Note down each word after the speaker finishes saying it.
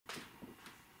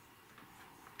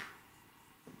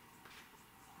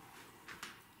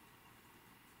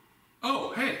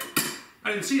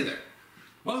I didn't see you there.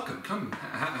 Welcome, come,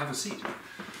 have a seat.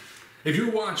 If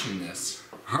you're watching this,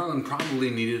 Harlan probably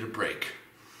needed a break.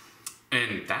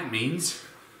 And that means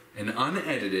an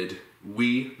unedited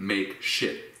We Make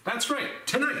Shit. That's right,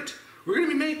 tonight we're gonna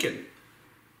be making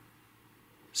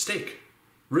steak,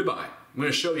 ribeye. I'm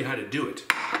gonna show you how to do it.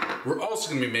 We're also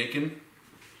gonna be making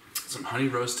some honey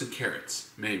roasted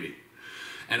carrots, maybe.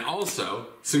 And also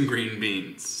some green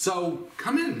beans. So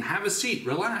come in, have a seat,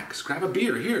 relax, grab a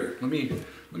beer. Here, let me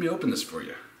open this for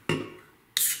you.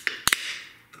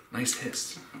 Nice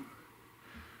hiss.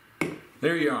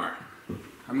 There you are.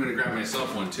 I'm gonna grab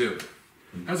myself one too.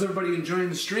 How's everybody enjoying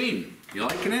the stream? You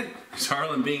liking it? Is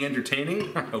Harlan being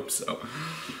entertaining? I hope so.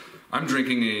 I'm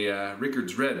drinking a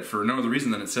Rickard's Red for no other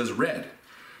reason than it says red,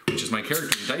 which is my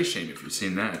character in Dice Shame, if you've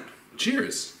seen that.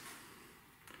 Cheers.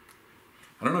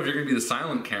 I don't know if you're gonna be the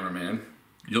silent cameraman.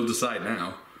 You'll decide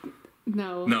now.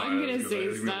 No, I'm gonna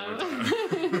say stuff.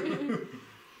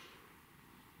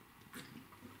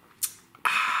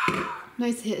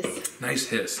 Nice hiss. Nice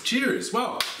hiss. Cheers.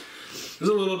 Well,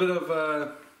 there's a little bit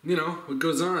of, you know, what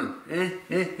goes on.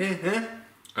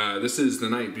 This is the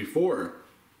night before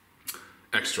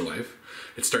Extra Life.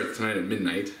 It starts tonight at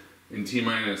midnight in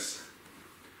T-minus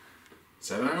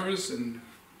 7 hours and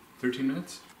 13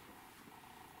 minutes?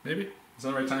 Maybe? Is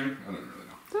that the right timing? I don't really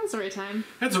know. That's the right time.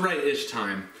 That's the right-ish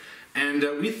time. And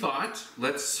we thought,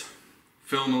 let's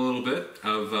film a little bit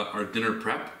of our dinner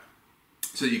prep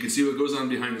so you can see what goes on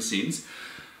behind the scenes.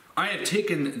 I have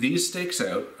taken these steaks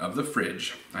out of the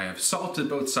fridge. I have salted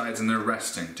both sides and they're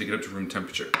resting to get up to room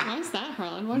temperature. Why is that,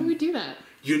 Harlan? Why do we do that?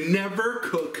 You never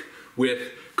cook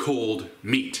with cold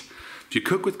meat. If you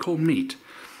cook with cold meat,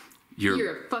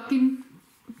 you're a fucking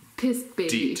piss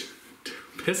baby.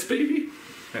 Piss baby?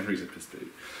 Henry said piss baby.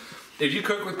 If you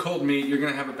cook with cold meat, you're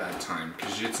gonna have a bad time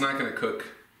because it's not gonna cook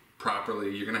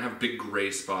properly. You're gonna have big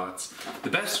gray spots. The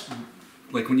best,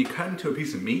 like when you cut into a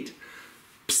piece of meat,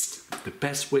 the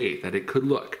best way that it could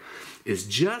look is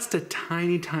just a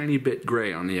tiny, tiny bit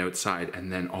gray on the outside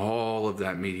and then all of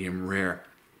that medium rare.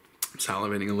 I'm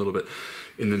salivating a little bit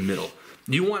in the middle.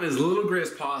 You want as little gray as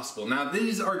possible. Now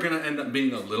these are gonna end up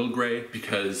being a little gray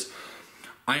because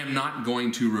I am not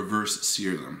going to reverse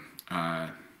sear them.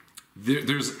 There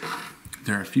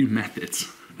are a few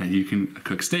methods that you can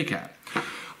cook steak at.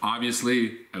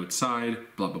 Obviously, outside,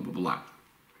 blah, blah, blah, blah.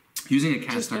 Using a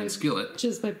cast iron skillet.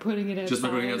 Just by putting it outside. Just by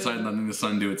putting it outside and letting the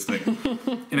sun do its thing.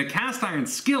 In a cast iron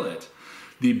skillet,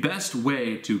 the best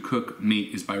way to cook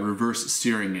meat is by reverse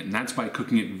searing it. And that's by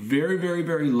cooking it very, very,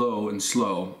 very low and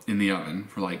slow in the oven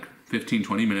for like 15,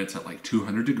 20 minutes at like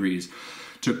 200 degrees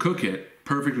to cook it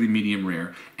perfectly medium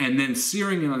rare, and then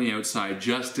searing it on the outside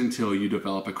just until you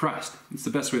develop a crust. It's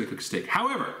the best way to cook steak.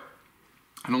 However,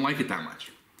 I don't like it that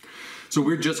much. So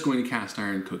we're just going to cast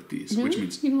iron cook these, really? Which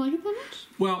means... You don't like it that much?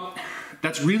 Well,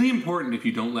 that's really important if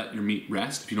you don't let your meat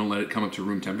rest, if you don't let it come up to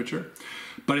room temperature.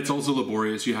 But it's also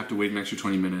laborious. You have to wait an extra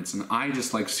 20 minutes, and I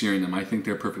just like searing them. I think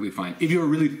they're perfectly fine. If you have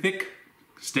a really thick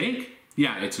steak,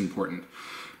 yeah, it's important.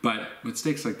 But with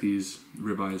steaks like these,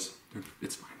 ribeyes,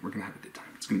 it's fine. We're going to have a good time.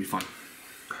 It's going to be fun.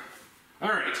 All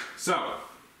right, so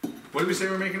what did we say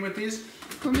we're making with these?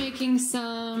 We're making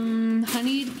some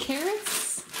honeyed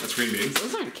carrots. That's green beans.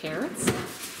 Those aren't carrots.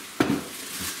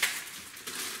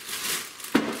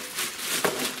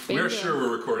 We're sure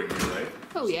we're recording here, right?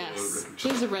 Oh, yes.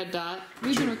 There's a red dot.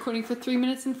 We've been recording for 3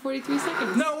 minutes and 43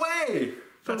 seconds. No way!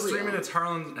 That's 3 minutes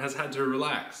Harlan has had to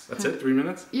relax. That's it? 3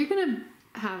 minutes? You're going to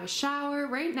have a shower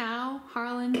right now.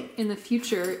 Harlan in the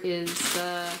future is...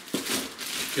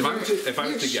 If I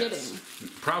was to guess,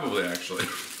 probably actually,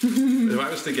 if I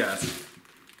was to guess,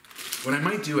 what I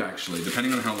might do actually,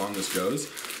 depending on how long this goes,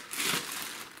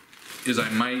 is I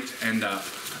might end up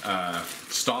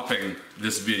stopping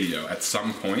this video at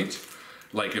some point.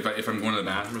 Like if I'm going to the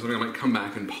bathroom or something, I might come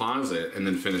back and pause it and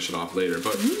then finish it off later.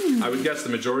 But I would guess the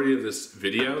majority of this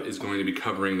video is going to be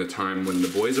covering the time when the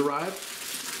boys arrive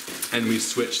and we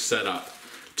switch setup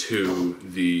to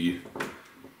the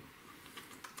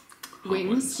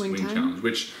wing challenge,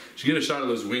 which you should get a shot of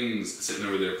those wings sitting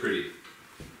over there pretty.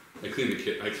 I cleaned the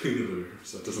litter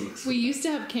so it doesn't look so We used to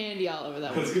have candy all over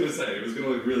that one. I was gonna say, it was gonna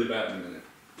look really bad in a minute.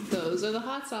 Those are the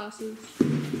hot sauces.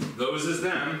 Those is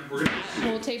them. We're gonna That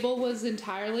whole table was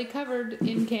entirely covered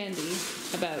in candy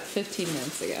about 15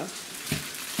 minutes ago.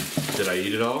 Did I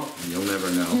eat it all? You'll never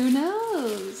know. Who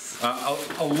knows?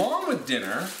 Along with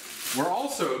dinner, we're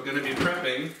also gonna be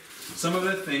prepping some of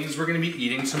the things we're gonna be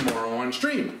eating tomorrow on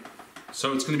stream.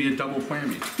 So it's going to be a double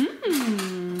whammy.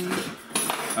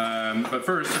 Mm. But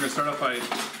first, we're going to start off by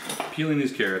peeling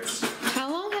these carrots.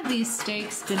 How long have these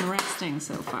steaks been resting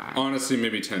so far? Honestly,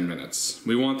 maybe 10 minutes.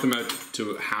 We want them out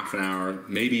to half an hour,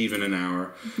 maybe even an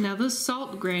hour. Now those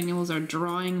salt granules are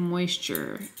drawing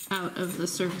moisture out of the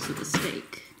surface of the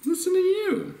steak. Listen to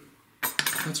you.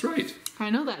 That's right. I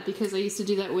know that because I used to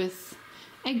do that with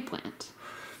eggplant.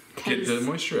 Get the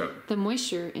moisture out. The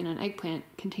moisture in an eggplant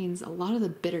contains a lot of the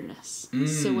bitterness.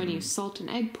 So when you salt an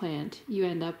eggplant, you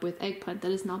end up with eggplant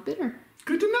that is not bitter.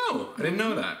 Good to know. I didn't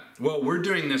know that. Well, we're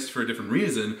doing this for a different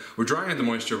reason. We're drying out the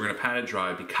moisture. We're going to pat it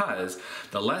dry because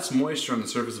the less moisture on the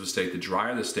surface of a steak, the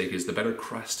drier the steak is, the better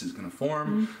crust is going to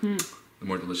form, the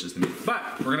more delicious the meat.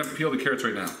 But we're going to peel the carrots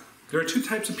right now. There are two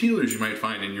types of peelers you might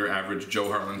find in your average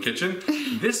Joe Harlan kitchen.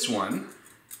 This one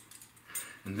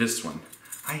and this one.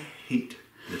 I hate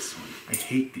this one. I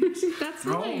hate these. That's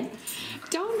fine.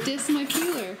 Don't diss my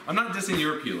peeler. I'm not dissing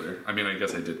your peeler. I mean, I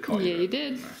guess I did call you. Yeah, you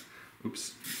did.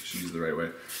 Oops, should use the right way.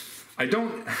 I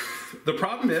don't. The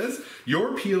problem is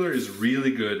your peeler is really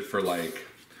good for like.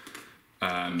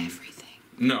 Everything.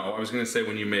 No, I was gonna say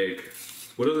when you make,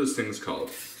 what are those things called?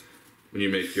 When you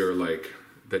make your like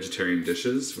vegetarian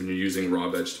dishes, when you're using raw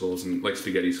vegetables and like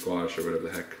spaghetti squash or whatever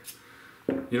the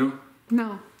heck, you know?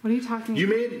 No, what are you talking You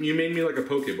about? made me like a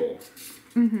poke bowl.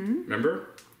 Remember?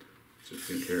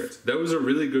 Just carrots. Those are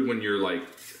really good when you're like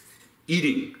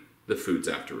eating the foods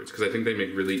afterwards because I think they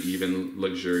make really even,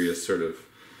 luxurious sort of.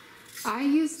 I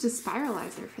used a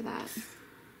spiralizer for that.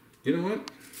 You know what?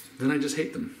 Then I just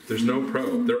hate them. There's no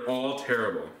pro. They're all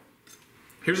terrible.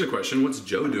 Here's a question: what's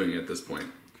Joe doing at this point?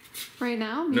 Right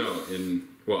now? Me? No,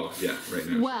 right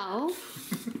now. Well,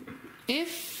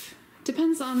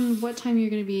 depends on what time you're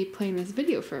going to be playing this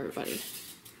video for everybody.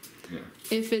 Yeah.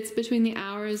 If it's between the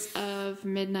hours of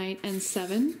midnight and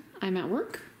 7, I'm at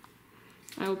work.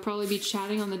 I will probably be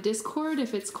chatting on the Discord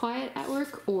if it's quiet at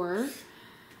work, or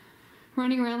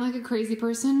running around like a crazy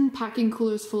person, packing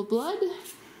coolers full of blood,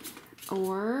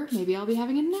 or maybe I'll be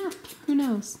having a nap. Who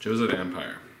knows? Joe's a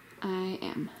vampire. I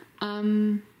am.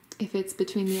 If it's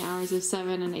between the hours of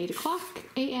 7 and 8 o'clock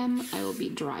a.m., I will be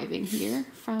driving here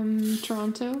from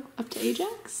Toronto up to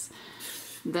Ajax.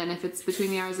 Then if it's between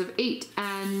the hours of 8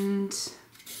 and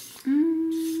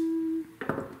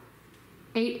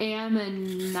 8 a.m.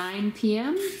 and 9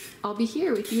 p.m., I'll be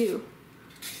here with you.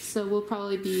 So we'll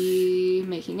probably be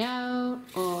making out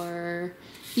or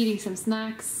eating some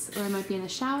snacks, or I might be in the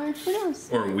shower. Who knows?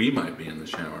 Or we might be in the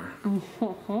shower.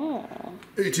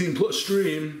 18 plus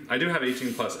stream. I do have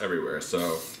 18 plus everywhere,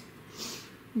 so.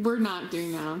 We're not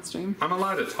doing that on stream. I'm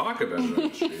allowed to talk about it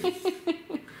on stream.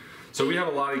 So we have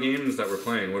a lot of games that we're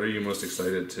playing. What are you most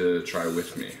excited to try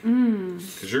with me?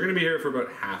 Because you're going to be here for about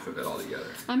half of it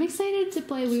altogether. I'm excited to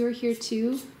play We Were Here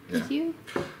Too with you.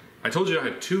 I told you I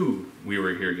had 2 We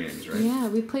Were Here games, right? Yeah,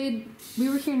 we played We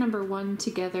Were Here #1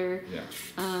 together. Yeah.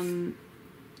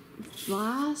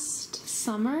 Last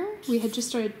summer. We had just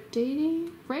started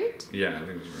dating, right? Yeah, I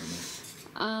think it was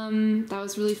around there. That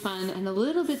was really fun and a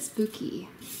little bit spooky.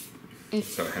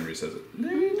 That's how Henry says it. A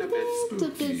little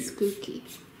bit spooky.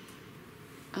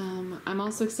 I'm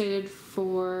also excited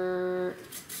for.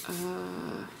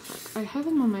 I have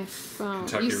them on my phone.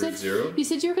 Kentucky Route Zero? You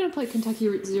said you were going to play Kentucky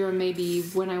Route Zero maybe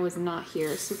when I was not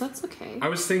here, so that's okay. I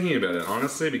was thinking about it,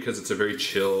 honestly, because it's a very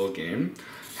chill game.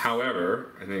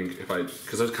 However, I think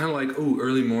because I was kind of like, oh,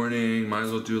 early morning, might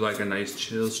as well do like a nice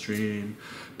chill stream.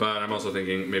 But I'm also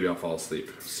thinking maybe I'll fall asleep.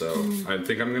 So I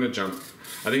think I'm going to jump.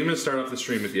 I think I'm going to start off the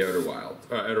stream with the Outer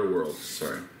Worlds,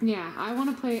 sorry. Yeah, I want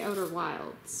to play Outer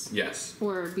Wilds. Yes.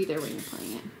 Or be there when you're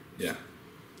playing it. Yeah.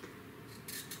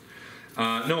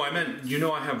 No, I meant,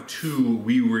 I have 2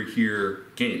 We Were Here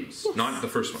games. Yes. Not the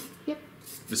first one. Yep.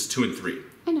 This is 2 and 3.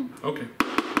 I know. Okay.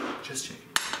 Just checking.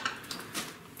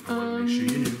 I want to make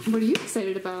sure you knew. What are you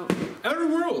excited about? Outer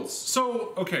Worlds.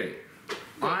 So, okay.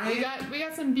 We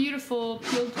got some beautiful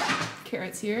peeled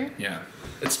carrots here. Yeah.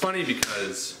 It's funny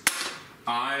because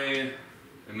I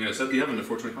am going to set the oven to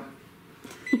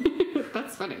 425.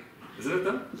 That's funny. Isn't it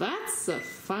though? That's a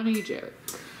funny joke.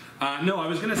 No, I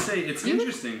was going to say, it's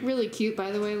interesting. Look really cute,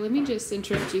 by the way. Let me just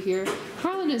interrupt you here.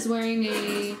 Harlan is wearing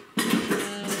a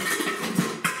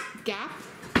Gap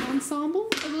ensemble,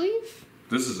 I believe.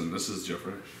 This is Joe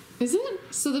Fresh. Is it?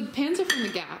 So the pants are from the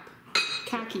Gap.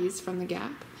 Khakis from the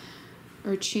Gap.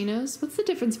 Or chinos. What's the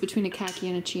difference between a khaki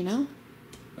and a chino?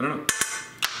 I don't know.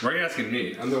 Why are you asking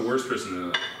me? I'm the worst person to know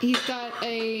that. He's got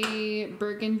a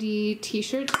burgundy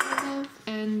t-shirt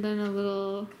and then a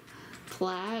little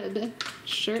plaid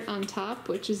shirt on top,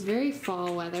 which is very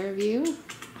fall weather of you.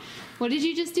 What did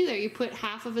you just do there? You put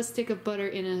half of a stick of butter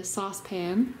in a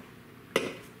saucepan.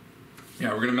 Yeah,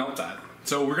 we're going to melt that.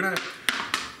 So we're going to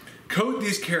coat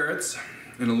these carrots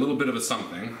in a little bit of a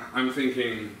something. I'm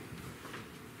thinking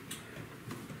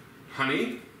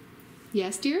honey,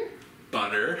 Yes, dear?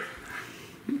 butter.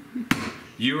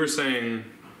 You were saying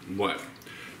what?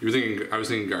 You were thinking, I was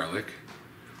thinking garlic.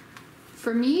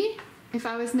 For me, if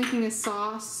I was making a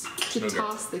sauce to Okay.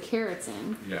 toss the carrots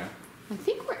in, Yeah. I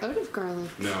think we're out of garlic.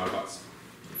 No, I got some.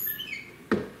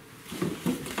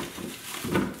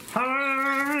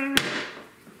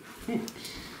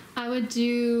 I would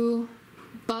do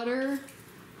butter,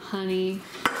 honey,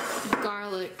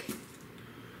 garlic,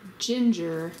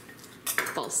 ginger,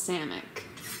 balsamic,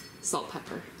 salt,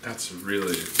 pepper. That's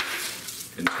really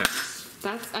intense.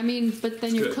 But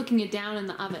then you're good. cooking it down in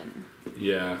the oven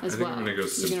Yeah, as I think well. I'm gonna go You're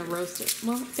simple. gonna roast it.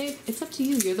 Well, babe, it's up to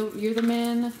you. You're the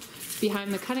man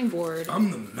behind the cutting board.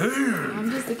 I'm the man. I'm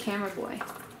just the camera boy.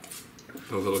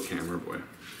 The little camera boy.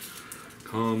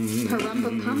 Come,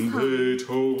 Parumpa-pum-pum. they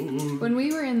told. When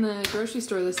we were in the grocery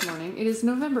store this morning, it is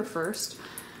November 1st.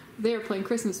 They are playing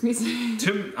Christmas music.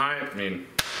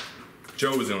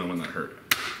 Joe was the only one that heard it.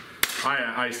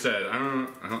 I said, I don't,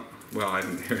 well, I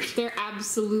didn't hear it. There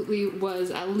absolutely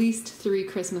was at least 3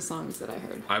 Christmas songs that I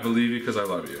heard. I believe you because I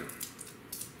love you.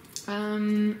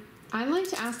 I'd like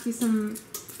to ask you some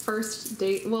first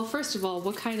date. Well, first of all,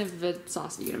 what kind of a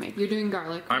sauce are you gonna make? You're doing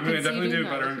garlic. I'm going to I can see you definitely do doing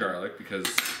butter and garlic because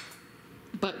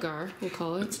Butt-gar, we'll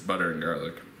call it. it's butter and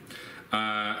garlic.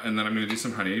 And then I'm going to do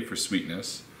some honey for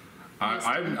sweetness.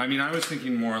 I was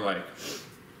thinking more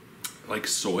like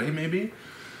soy maybe?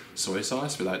 Soy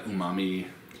sauce for that umami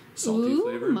salty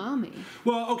flavor. Umami.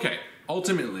 Well, okay.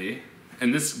 Ultimately,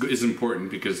 and this is important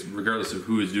because regardless of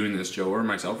who is doing this, Joe or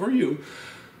myself or you,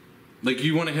 like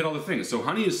you want to hit all the things. So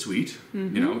honey is sweet, you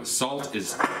know. Salt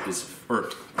or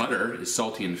butter is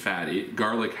salty and fatty.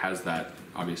 Garlic has that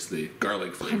obviously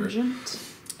garlic flavor. Pungent.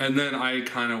 And then I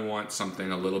kind of want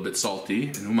something a little bit salty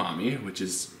and umami, which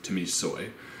is to me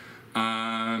soy.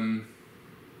 And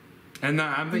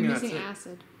I'm thinking You're that's missing it.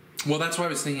 acid. Well, that's why I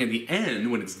was thinking at the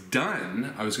end, when it's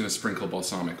done, I was going to sprinkle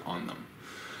balsamic on them.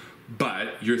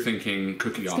 But you're thinking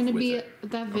cookie It's off gonna with be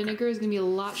it. that vinegar is gonna be a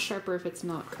lot sharper if it's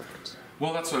not cooked.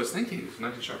 Well, that's what I was thinking. It's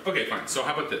nice and sharp. Okay, fine. So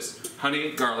how about this?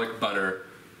 Honey, garlic, butter,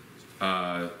 You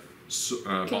could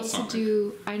also balsamic.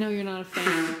 do. I know you're not a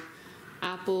fan of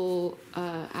apple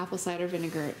cider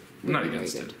vinegar. I'm not Would be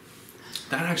against very it. good.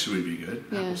 That actually would be good.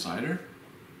 Yeah. Apple cider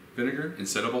vinegar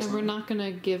instead of And balsamic. we're not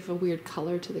gonna give a weird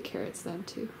color to the carrots then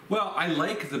too. Well, I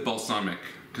like the balsamic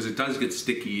because it does get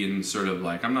sticky and sort of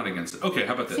like, I'm not against it. Okay,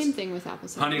 how about this? Same thing with apple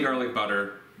cider. Honey, garlic,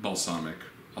 butter, balsamic.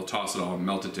 I'll toss it all,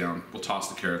 melt it down. We'll toss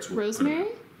the carrots. We'll Rosemary. put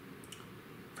it in.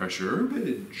 Fresh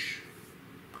herbage.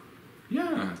 Yeah.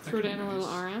 that Throw could be down a little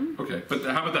nice. RM. Okay, but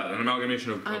how about that? An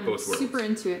amalgamation of I'm both worlds. super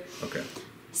into it. Okay.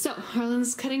 So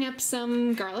Harlan's cutting up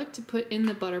some garlic to put in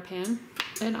the butter pan,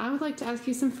 and I would like to ask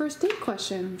you some first date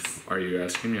questions. Are you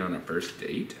asking me on a first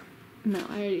date? No,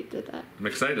 I already did that. I'm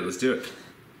excited. Let's do it.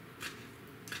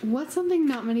 What's something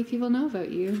not many people know about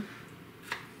you?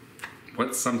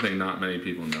 What's something not many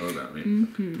people know about me?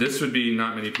 Mm-hmm. This would be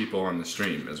not many people on the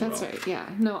stream as That's well. right. Yeah.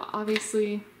 No,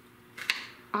 obviously,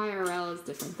 IRL is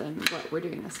different than what we're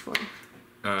doing this for.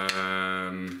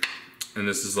 And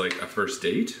this is like a first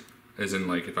date? As in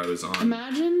like if I was on...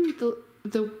 Imagine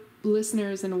the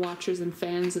listeners and watchers and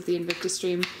fans of the INVICTUS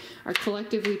stream are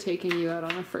collectively taking you out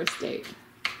on a first date.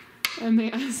 And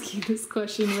they ask you this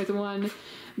question with one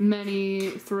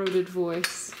many-throated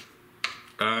voice.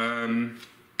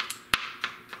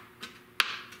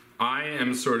 I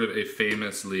am sort of a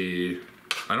famously...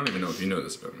 I don't even know if you know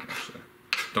this about me, actually.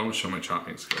 Don't show my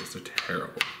chopping skills. They're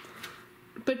terrible.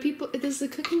 But people, this is a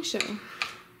cooking show.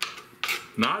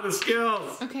 Not the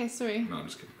skills! Okay, sorry. No, I'm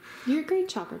just kidding. You're a great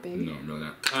chopper, baby. No, I'm really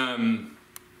not.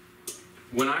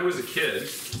 When I was a kid,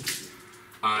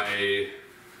 I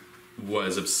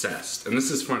was obsessed. And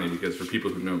this is funny because for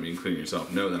people who know me, including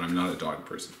yourself, know that I'm not a dog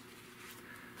person.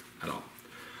 At all.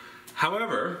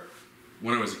 However,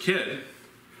 when I was a kid,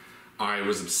 I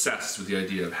was obsessed with the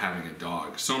idea of having a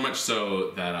dog. So much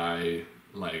so that I,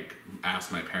 like,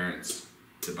 asked my parents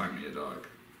to buy me a dog.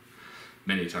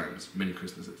 Many times, many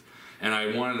Christmases. And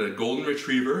I wanted a golden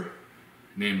retriever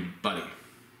named Buddy.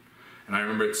 And I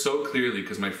remember it so clearly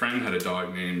because my friend had a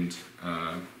dog named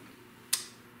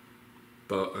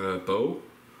Bo.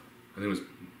 I think it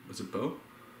was it Bo?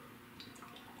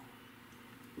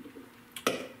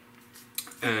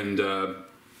 And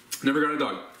never got a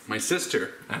dog. My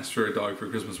sister asked for a dog for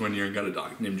Christmas one year and got a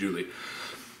dog named Julie.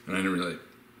 And I didn't really,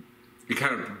 it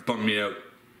kind of bummed me out.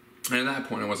 And at that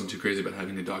point I wasn't too crazy about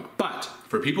having a dog. But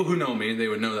for people who know me, they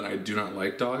would know that I do not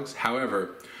like dogs.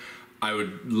 However, I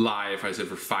would lie if I said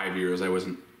for 5 years I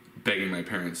wasn't begging my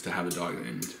parents to have a dog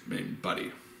named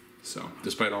Buddy. So,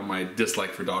 despite all my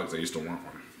dislike for dogs, I used to want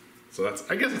one. So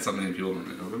I guess it's something that people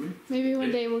don't know about me. Maybe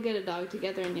one day we'll get a dog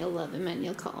together and you'll love him and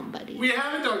you'll call him Buddy. We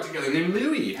have a dog together named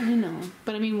Louie. I know,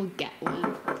 but I mean we'll get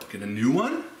one. Get a new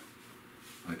one?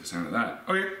 I like the sound of that.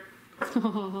 Okay.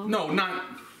 No,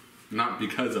 not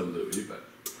because of Louie, but...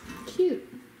 Cute.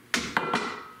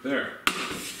 There.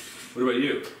 What about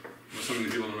you? What's something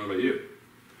that people don't know about you?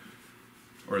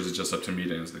 Or is it just up to me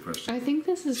to answer the question? I think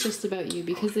this is just about you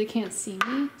because they can't see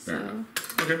me, Fair so...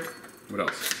 enough. Okay. What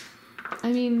else?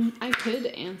 I mean, I could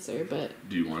answer, but...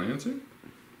 Do you want to answer?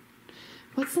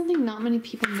 What's something not many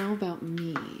people know about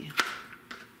me?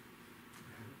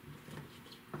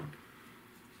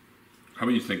 How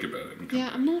about you think about it? Yeah,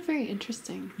 I'm not very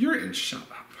interesting. You're in. Shut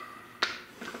up.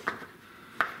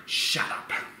 Shut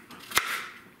up.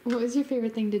 What was your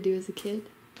favorite thing to do as a kid?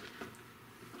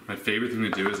 My favorite thing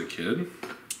to do as a kid?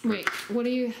 Wait, what are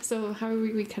you... So how are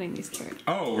we cutting these carrots?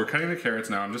 Oh, we're cutting the carrots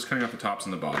now. I'm just cutting off the tops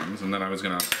and the bottoms, and then I was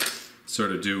going to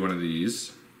sort of do one of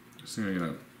these. Just going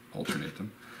to alternate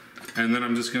them. And then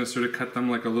I'm just going to sort of cut them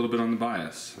like a little bit on the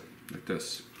bias. Like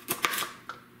this.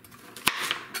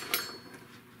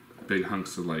 Big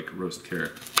hunks of like roast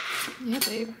carrot. Yeah,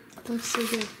 babe. That looks so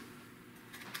good.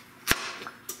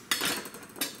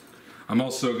 I'm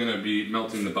also going to be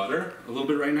melting the butter a little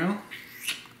bit right now.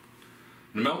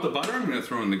 I'm going to melt the butter, I'm going to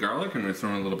throw in the garlic, I'm going to throw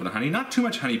in a little bit of honey. Not too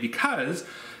much honey because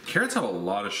carrots have a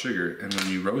lot of sugar, and when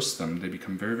you roast them, they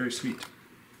become very, very sweet.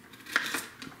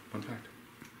 Fun fact.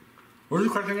 What was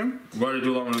the question again? What did I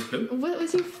do a lot when I was a kid? What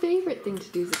was your favorite thing to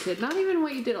do as a kid? Not even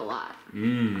what you did a lot.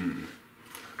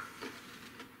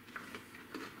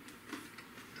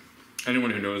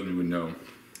 Anyone who knows me would know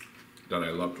that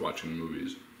I loved watching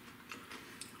movies.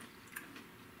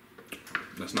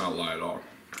 That's not a lie at all.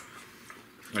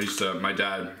 My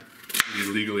dad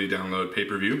illegally download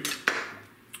pay-per-view.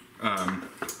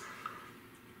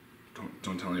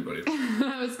 Don't tell anybody.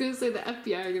 I was going to say the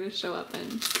FBI are going to show up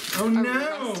and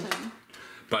arrest him.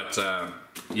 But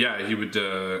yeah, he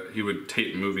would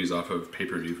tape movies off of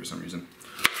pay-per-view for some reason.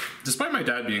 Despite my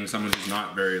dad being someone who's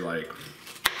not very like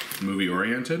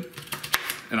movie-oriented,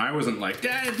 and I wasn't like,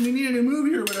 Dad, we need a new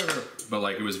movie or whatever. But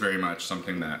like it was very much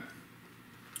something that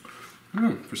I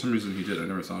don't know, for some reason he did. I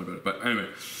never thought about it. But anyway,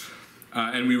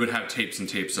 and we would have tapes and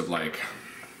tapes of like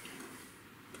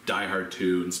Die Hard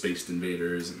 2 and Space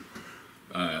Invaders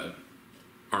and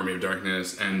Army of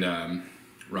Darkness and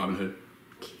Robin Hood.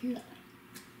 Cute.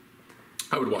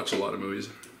 I would watch a lot of movies.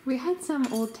 We had some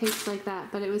old tapes like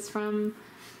that, but it was from...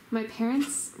 My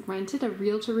parents rented a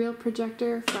reel-to-reel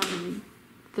projector from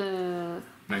the...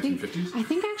 1950s? I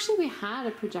think actually we had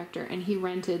a projector, and he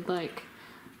rented like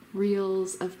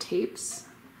reels of tapes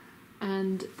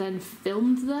and then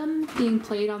filmed them being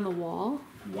played on the wall.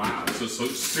 Wow, so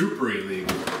super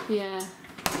illegal. Yeah.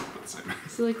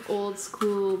 So like old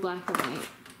school black and white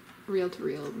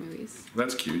reel-to-reel movies.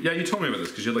 That's cute. Yeah, you told me about this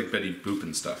because you had like Betty Boop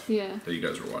and stuff. Yeah. That you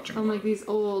guys were watching. On like these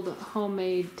old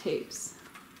homemade tapes.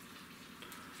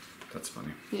 That's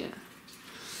funny. Yeah.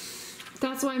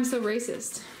 That's why I'm so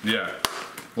racist. Yeah.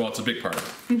 Well, it's a big part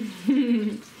of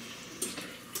it.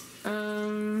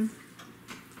 I'm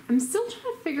still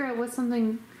trying to figure out what's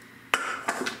something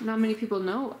not many people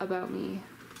know about me.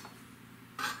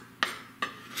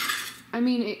 I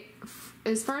mean,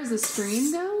 as far as the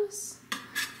stream goes,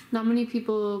 not many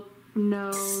people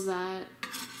know that.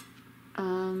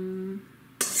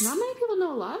 Not many people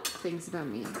know a lot of things about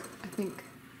me, I think.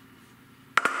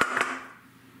 I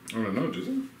don't know, does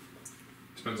it?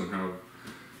 Depends on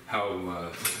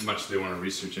how much they want to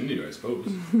research into you, I suppose.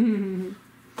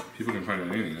 People can find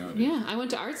out anything nowadays. Yeah, I went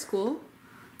to art school.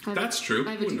 That's true.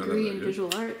 I have a degree in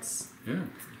visual arts. Yeah.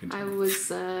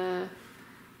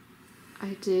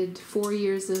 I did 4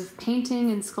 years of painting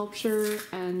and sculpture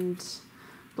and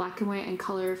black and white and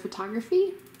color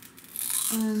photography.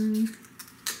 And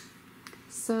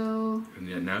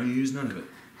yet now you use none of it.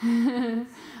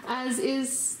 As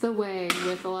is the way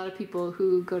with a lot of people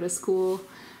who go to school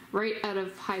right out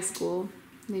of high school.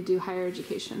 They do higher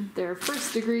education. Their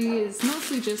first degree is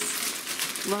mostly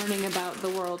just learning about the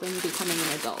world and becoming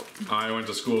an adult. I went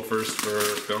to school first for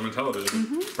film and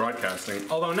television, broadcasting.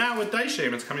 Although now with Dice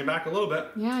Shame, it's coming back a little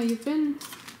bit. Yeah, you've been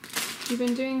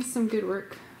doing some good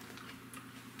work.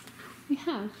 We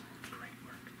have. Great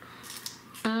work.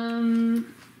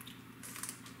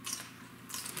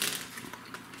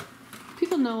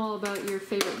 People know all about your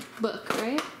favorite book,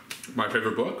 right? My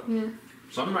favorite book? Yeah.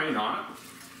 Some might not.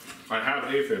 I have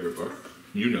a favorite book.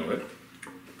 You know it.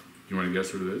 You want to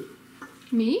guess what it is?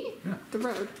 Me? Yeah. The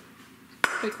Road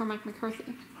by Cormac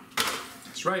McCarthy.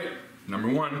 That's right. Number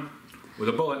 1 with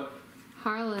a bullet.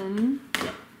 Harlan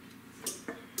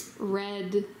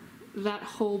read that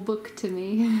whole book to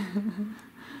me.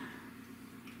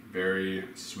 very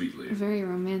sweetly. Very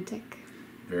romantic.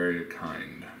 Very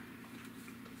kind.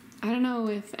 I don't know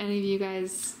if any of you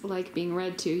guys like being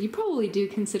read to. You probably do,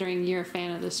 considering you're a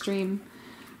fan of the stream.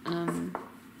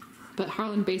 But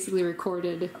Harlan basically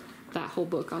recorded that whole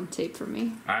book on tape for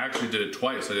me. I actually did it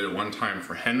twice. I did it one time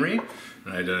for Henry,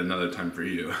 and I did another time for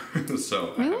you.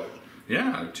 So Really? I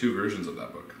have 2 versions of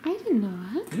that book. I didn't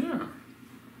know that. Yeah.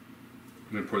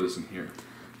 I'm gonna pour this in here.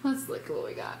 Let's look at what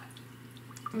we got.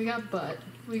 We got butt.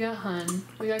 We got hun.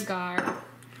 We got gar.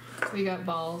 We got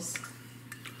balls.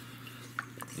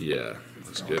 Yeah,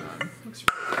 looks good.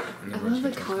 I love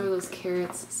the color of those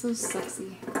carrots. It's so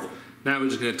sexy. Now we're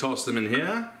just gonna toss them in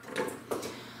here.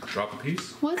 Drop a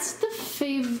piece. What's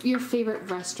your favorite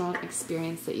restaurant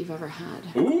experience that you've ever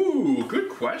had? Ooh, good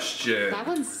question. That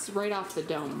one's right off the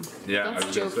dome. Yeah, I That's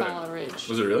was Joe gonna say. Fallak Ridge.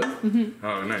 Was it really? Mm-hmm.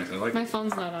 Oh, nice. I like My it.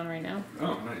 phone's not on right now.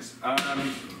 Oh, nice.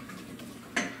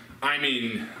 I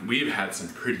mean, we've had some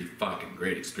pretty fucking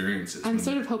great experiences. I'm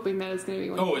sort of hoping that it's going to be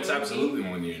one. Oh, it's absolutely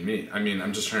one you and me. I mean,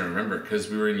 I'm just trying to remember because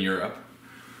we were in Europe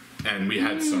and we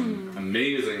had some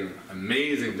amazing,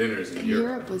 amazing dinners in Europe.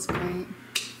 Europe was great.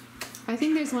 I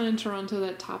think there's one in Toronto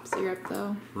that tops Europe,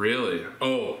 though. Really?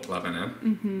 Oh, La Banane?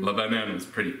 Mm-hmm. La Banane was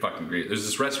pretty fucking great. There's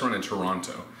this restaurant in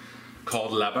Toronto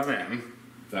called La Banane.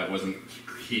 That wasn't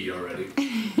he already.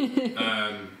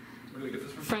 Where did I get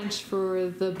this from? French for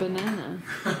the banana.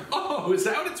 Oh, is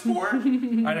that what it's for? I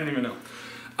didn't even know.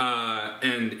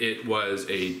 And it was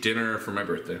a dinner for my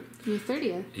birthday. Your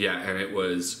 30th. Yeah, and it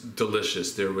was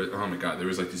delicious. There was, oh my god, there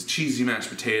was like these cheesy mashed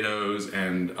potatoes,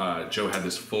 and Joe had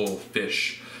this full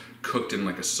fish cooked in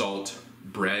like a salt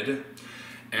bread,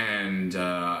 and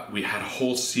we had a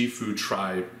whole seafood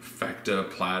trifecta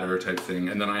platter type thing,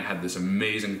 and then I had this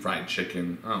amazing fried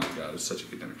chicken. Oh my god, it was such a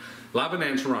good dinner. La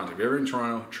Banane, Toronto. If you're ever in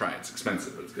Toronto, try it. It's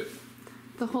expensive, but it's good.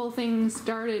 The whole thing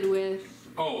started with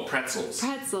Pretzels.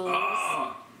 pretzels.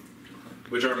 Oh,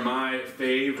 which are my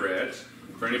favorite,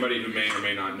 for anybody who may or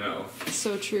may not know.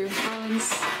 So true.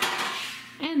 Harlan's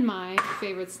and my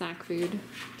favorite snack food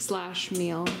 /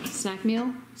 meal. Snack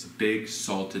meal? It's a big,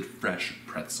 salted, fresh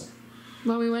pretzel.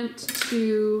 When we went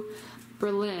to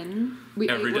Berlin, we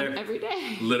Every ate day. one every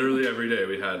day. Literally every day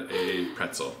we had a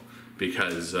pretzel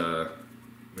because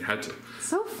we had to.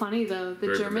 So funny though. The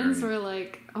Very Germans Bavarian. were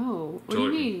like, "Oh, what So, do you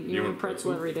like, mean you want a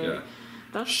pretzel every day?" Yeah.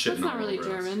 That's Shitting not all really over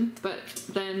us. German. But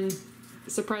then,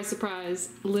 surprise, surprise,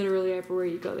 literally everywhere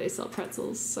you go, they sell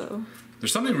pretzels. So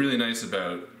There's something really nice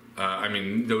about. I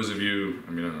mean, those of you.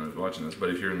 I mean, I don't know if you're watching this, but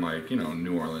if you're in like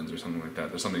New Orleans or something like that,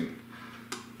 there's something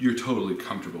you're totally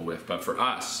comfortable with. But for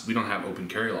us, we don't have open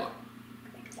carry law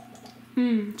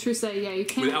true say, yeah, you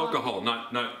can't with walk- alcohol,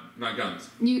 not guns.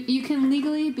 You can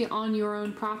legally be on your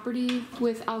own property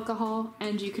with alcohol,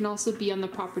 and you can also be on the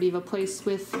property of a place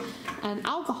with an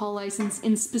alcohol license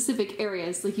in specific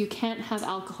areas. Like you can't have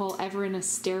alcohol ever in a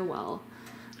stairwell.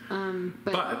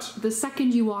 But the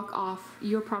second you walk off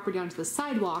your property onto the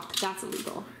sidewalk, that's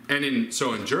illegal. And in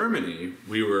Germany,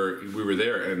 we were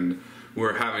there and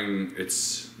we're having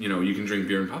you can drink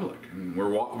beer in public, and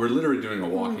we're literally doing a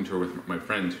walking tour with my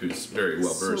friend who's very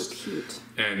well versed. So cute.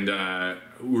 And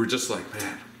we're just like,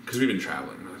 man, because we've been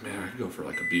traveling. We're like, man, I could go for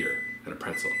like a beer and a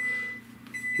pretzel.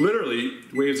 Literally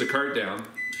waves a cart down.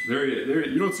 There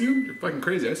you don't see him? You're fucking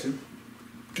crazy. I see him.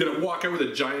 Gonna walk out with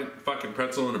a giant fucking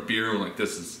pretzel and a beer, and we're like,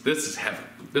 this is heaven.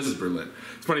 This is Berlin.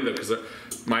 It's funny though, because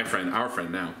our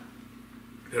friend now,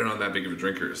 they're not that big of a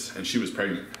drinkers, and she was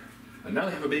pregnant, and now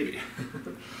they have a baby.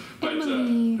 But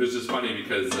it was just funny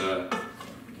because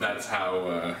that's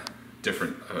how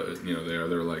different they are.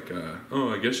 They're like, oh,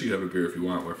 I guess you could have a beer if you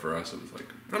want. Where for us, it was like,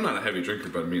 I'm not a heavy drinker,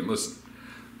 but I mean, listen.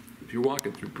 If you're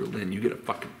walking through Berlin, you get a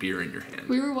fucking beer in your hand.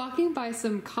 We were walking by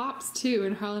some cops too,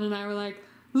 and Harlan and I were like,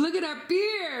 "Look at our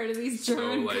beer!" to these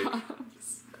German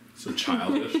cops. So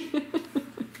childish.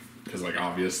 Because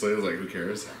obviously, who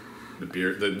cares? The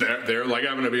beer, they're like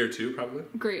having a beer too, probably.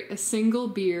 Great, a single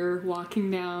beer walking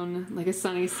down a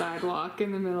sunny sidewalk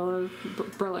in the middle of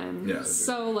Berlin. Yeah.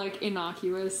 So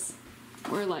innocuous.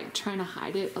 We're trying to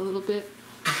hide it a little bit.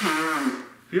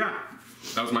 Yeah.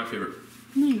 That was my favorite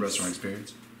restaurant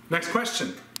experience. Next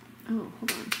question. Oh,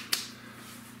 hold on.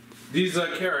 These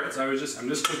carrots, I'm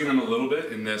just cooking them a little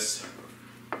bit in this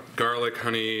garlic,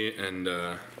 honey,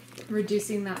 and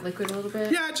Reducing that liquid a little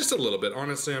bit. yeah, just a little bit.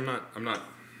 Honestly, I'm not.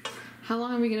 How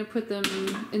long are we gonna put them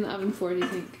in the oven for? Do you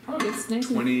think? It's nice.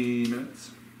 20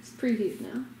 minutes. It's preheated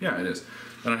now. Yeah, it is.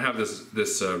 And I have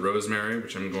this rosemary,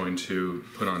 which I'm going to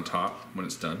put on top when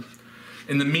it's done.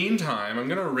 In the meantime, I'm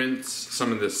gonna rinse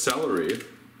some of this celery.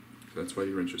 That's why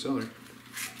you rinse your celery.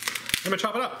 I'm gonna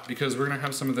chop it up because we're gonna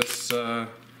have some of this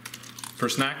for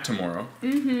snack tomorrow.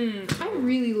 I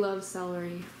really love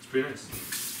celery. It's pretty nice.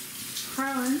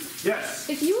 Harlan, Yes.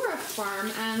 if you were a farm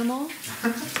animal,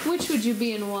 which would you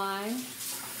be and why?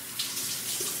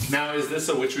 Now, is this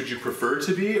a which would you prefer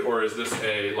to be, or is this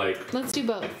a, like... Let's do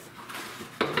both.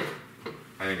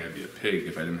 I think I'd be a pig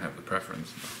if I didn't have the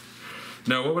preference.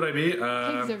 No, what would I be? Pigs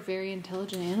are very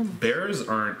intelligent animals. Bears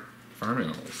aren't farm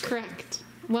animals. Correct.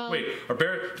 Well, Wait, are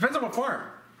bear... Depends on what farm.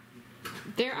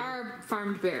 there are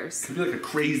farmed bears. Could be like a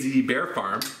crazy bear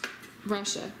farm.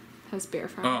 Russia has bear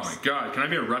Oh farms. my god, can I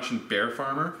be a Russian bear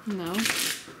farmer? No.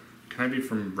 Can I be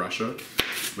from Russia?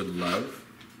 With love?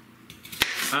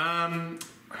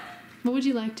 What would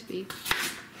you like to be?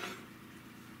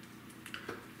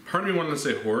 Part of me wanted to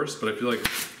say horse, but I feel like,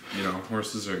 you know,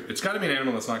 horses are... It's got to be an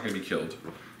animal that's not going to be killed.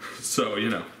 So, you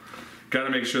know, got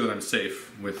to make sure that I'm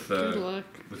safe with Good luck.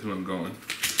 with who I'm going.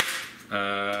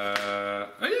 Yeah,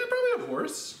 probably a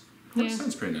horse. Horse Yeah.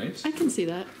 sounds pretty nice. I can see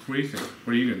that. What do you think?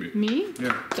 What are you going to be? Me?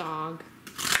 Yeah. Dog.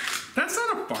 That's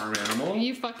not a farm animal. Are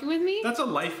you fucking with me? That's a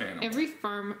life animal. Every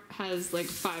farm has like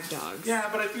 5 dogs. Yeah,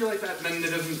 but I feel like that then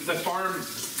it doesn't... The farm...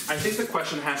 I think the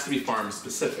question has to be farm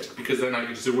specific, because then I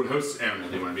can just say, what host animal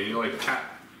do you want to be? And you're like, cat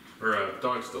or a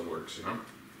dog still works, you know?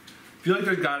 I feel like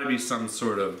there's got to be some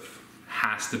sort of...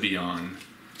 Has to be on...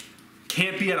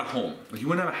 Can't be at a home. Like, you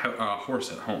wouldn't have a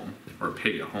horse at home, or a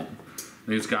pig at home. I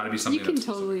think it's got to be something You can that's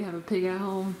totally have a pig at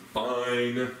home.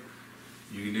 fine.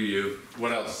 You can do you.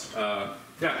 What else? Yeah.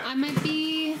 I might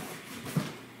be...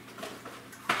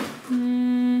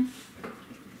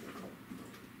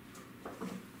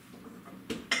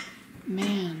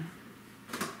 Man.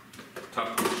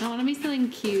 Tough. I want to be something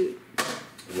cute.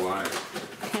 Why?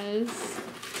 Because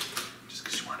Just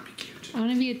because you want to be cute. I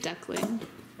want to be a duckling.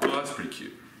 Oh, that's pretty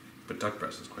cute. But duck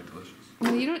breast is quite delicious.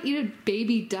 Well, you don't eat a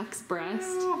baby duck's breast.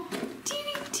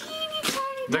 Teeny, teeny,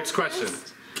 tiny Next duck question.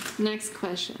 breast. Next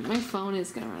question. My phone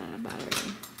is going to run out of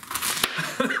battery.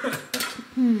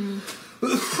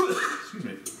 Excuse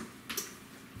me.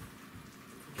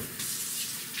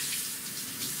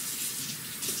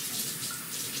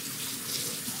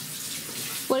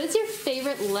 What is your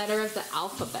favorite letter of the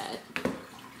alphabet?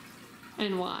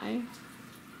 And why?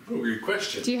 Oh, weird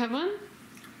question. Do you have one?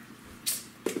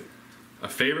 A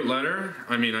favorite letter?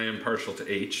 I mean, I am partial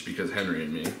to H because Henry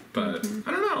and me, but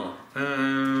I don't know.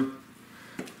 I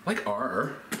like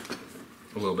R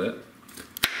a little bit.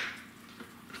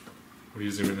 What are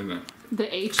you zooming in at?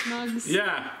 The H mugs?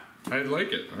 Yeah, I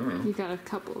like it. I don't know. You got a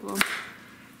couple of them.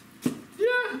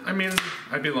 Yeah, I mean,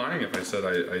 I'd be lying if I said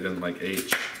I didn't like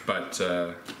H, but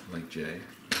I like J.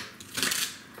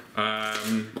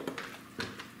 I've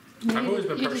always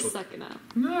been You're partial. just sucking up.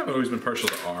 No, I've always been partial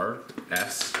to R,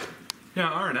 S. Yeah,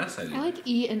 R and S I do. I like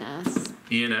E and S.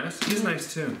 E and S? He's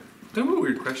nice too. That was a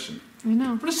weird question. I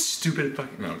know. What a stupid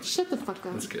fucking... No, Shut the fuck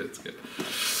up. that's good, that's good.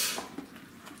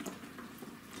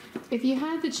 If you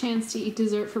had the chance to eat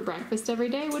dessert for breakfast every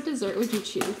day, what dessert would you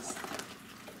choose?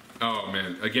 Oh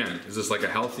man, again, is this like a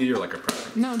healthy or like a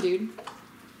preference? No, dude.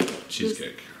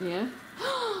 Cheesecake. Yeah?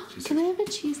 Cheesecake. Can I have a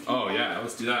cheesecake? Oh yeah,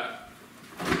 let's do that.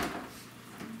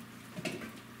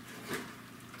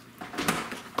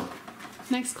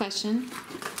 Next question.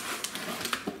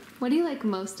 What do you like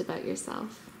most about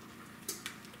yourself?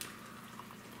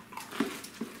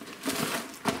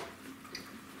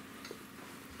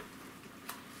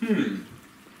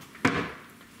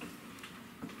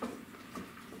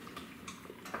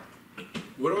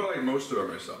 What do I like most about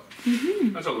myself?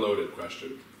 That's a loaded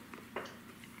question.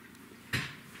 I'm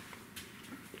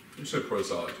just gonna pour this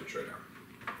all out to a tray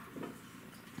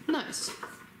now. Nice.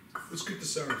 Let's get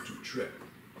this out to a tray.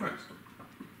 Nice.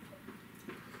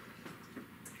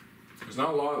 There's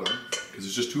not a lot of them, because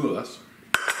there's just 2 of us.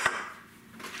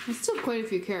 There's still quite a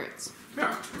few carrots.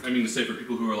 Yeah, I mean to say for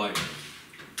people who are like,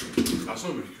 that's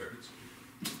not many carrots.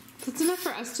 That's enough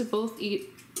for us to both eat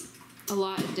a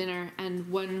lot at dinner and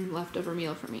 1 leftover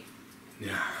meal for me.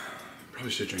 Yeah,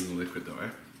 probably should drink the liquid though, eh?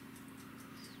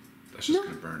 That's just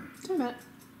gonna burn. Don't worry about it.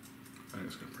 I think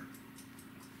it's gonna burn.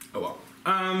 Oh well.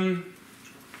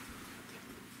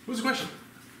 What was the question?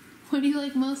 What do you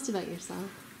like most about yourself?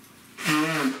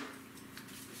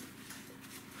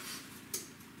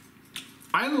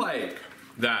 I like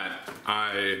that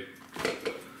I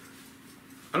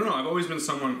don't know, I've always been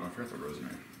someone, oh, I forgot the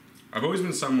rosemary. I've always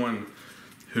been someone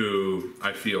who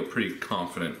I feel pretty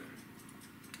confident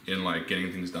in like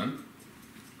getting things done.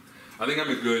 I think I'm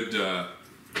a good,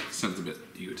 sounds a bit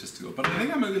egotistical, but I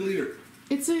think I'm a good leader.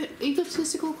 It's an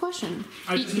egotistical question.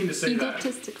 I just need to say that.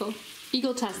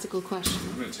 Egotistical question.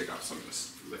 I'm gonna take off some of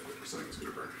this liquid because I think it's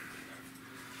gonna burn.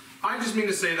 I just mean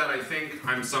to say that I think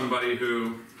I'm somebody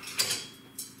who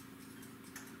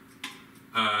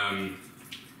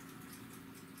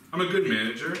I'm a good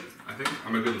manager. I think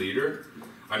I'm a good leader.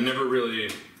 I've never really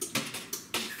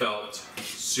felt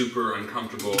super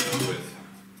uncomfortable with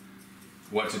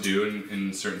what to do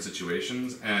in certain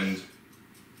situations, and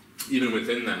even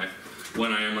within that,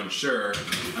 when I am unsure,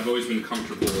 I've always been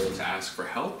comfortable to ask for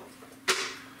help.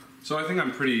 So I think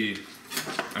I'm pretty.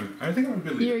 I think I'm a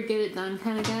good leader. You're a get it done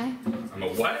kind of guy? I'm a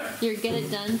what? You're a get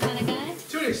it done kind of guy?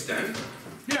 To an extent.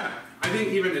 Yeah. I think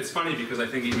even, it's funny because I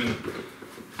think even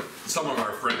some of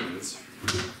our friends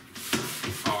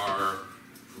are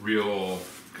real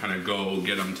kind of go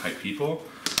get 'em type people.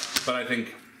 But I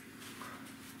think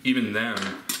even them,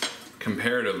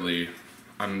 comparatively,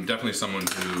 I'm definitely someone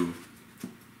who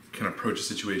can approach a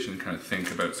situation, kind of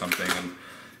think about something, and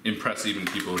impress even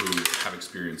people who have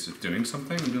experience with doing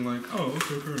something and be like, oh,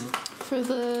 okay, fair enough. For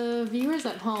the viewers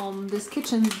at home, this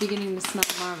kitchen's beginning to smell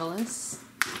marvelous.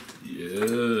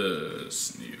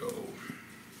 Yes, Neo.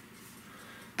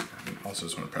 I also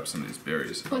just want to prep some of these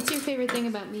berries. What's your favorite thing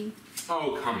about me?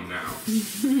 Oh, come now.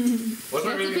 What's You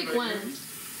my have to pick one.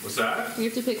 What's that? You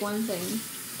have to pick one thing.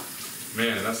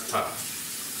 Man, that's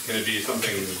tough. Can it be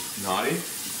something naughty?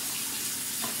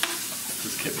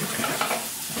 Just kidding.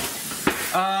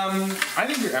 I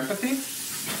think your empathy,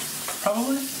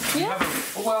 probably. Yeah.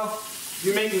 Well,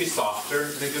 you make me softer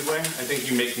in a good way. I think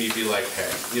you make me be like,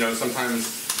 hey,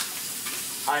 sometimes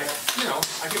I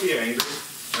can be angry,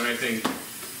 and I think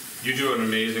you do an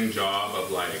amazing job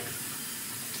of like,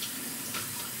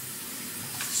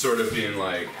 sort of being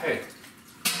like, hey,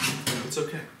 it's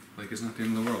okay. Like, it's not the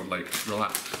end of the world. Like,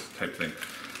 relax, type thing.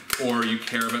 Or you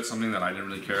care about something that I didn't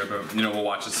really care about. We'll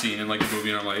watch a scene in like a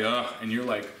movie and I'm like, ugh, and you're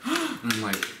like, and I'm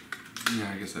like,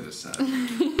 yeah, I guess that is sad.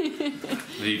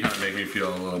 You kind of make me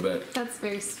feel a little bit. That's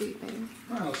very sweet, babe.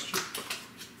 Well, that's true.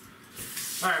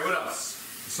 Alright, what else?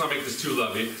 Let's not make this too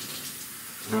lovey.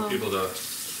 I want people to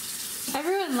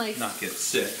Everyone likes... not get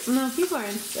sick. No, people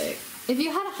aren't sick. If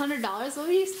you had $100, what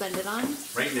would you spend it on?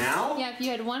 Right now? Yeah, if you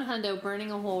had one hundo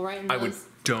burning a hole right in those... I would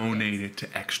donate it to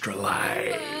Extra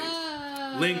Life.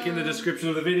 Link in the description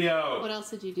of the video. What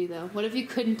else would you do though? What if you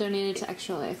couldn't donate it to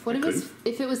Extra Life? What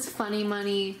if it was funny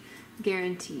money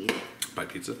guaranteed? Buy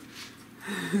pizza.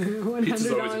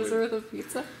 $100 worth of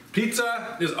pizza?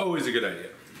 Pizza is always a good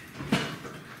idea.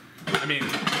 I mean,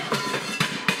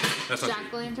 that's not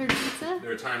Jack-o'-lantern pizza?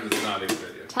 There are times it's not a good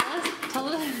idea.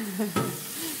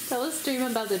 Tell us stream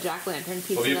about the jack-o'-lantern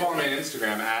pizza. Well, if you follow me on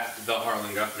Instagram at the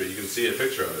Harlan Guthrie, you can see a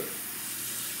picture of it.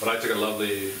 But I took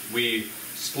we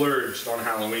splurged on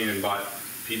Halloween and bought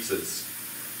pizzas.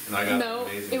 And I got No,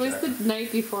 amazing it was jacket. the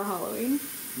night before Halloween.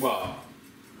 Well,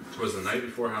 it was the night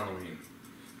before Halloween.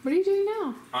 What are you doing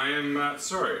now? I am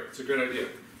sorry. It's a good idea.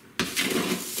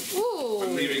 Ooh.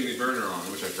 I'm leaving the burner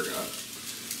on, which I forgot.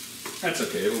 That's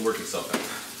okay. It will work itself out.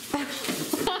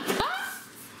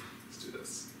 Let's do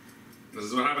this. This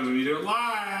is what happens when you do it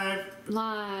live.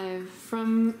 Live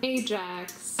from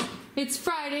Ajax. It's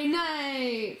Friday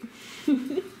night.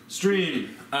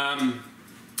 Stream. I'm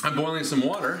boiling some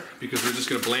water because we're just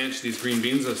going to blanch these green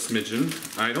beans a smidgen.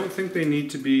 I don't think they need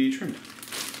to be trimmed.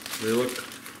 They look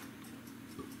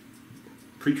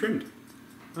pre-trimmed.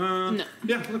 No.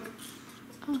 Yeah, look.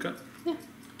 It's good. Yeah.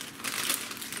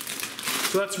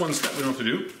 So that's one step we don't have to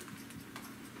do.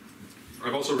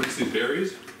 I've also rinsed these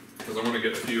berries because I want to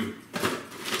get a few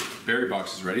berry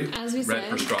boxes ready. As we Red said,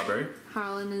 for strawberry.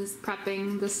 Harlan is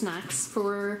prepping the snacks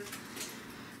for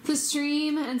the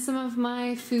stream and some of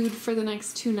my food for the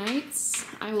next 2 nights.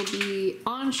 I will be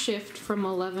on shift from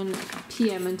 11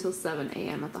 p.m. until 7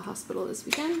 a.m. at the hospital this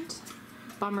weekend.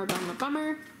 Bummer, bummer,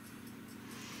 bummer.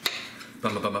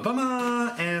 Bumma bumma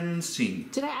bumma and scene.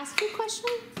 Did I ask you a question?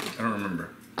 I don't remember.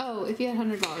 Oh, if you had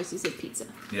 $100, you said pizza.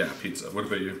 Yeah, pizza. What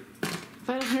about you? If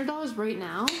I had $100 right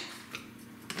now,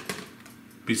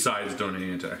 Besides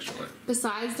donating it to Extra Life.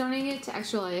 besides donating it to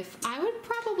Extra Life, I would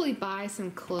probably buy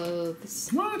some clothes.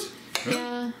 What? Really?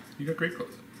 Yeah. You got great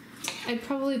clothes. I'd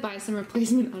probably buy some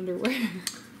replacement underwear.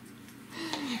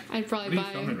 I'd probably What are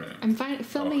you filming right now? I'm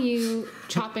filming you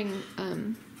chopping.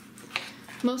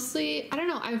 Mostly, I don't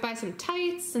know. I would buy some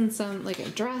tights and some like a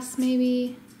dress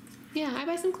maybe. Yeah, I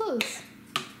buy some clothes.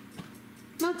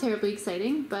 Not terribly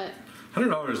exciting, but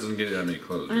 $100 doesn't get you that many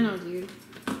clothes. I know, dude.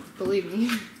 Believe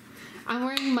me. I'm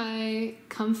wearing my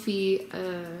comfy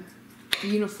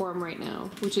uniform right now,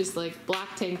 which is like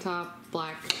black tank top,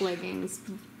 black leggings,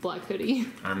 black hoodie.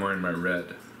 I'm wearing my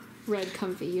red. Red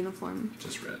comfy uniform.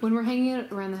 Just red. When we're hanging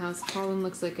out around the house, Harlan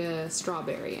looks like a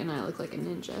strawberry and I look like a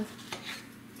ninja.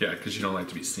 Yeah, because you don't like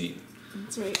to be seen.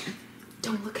 That's right.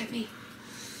 Don't look at me.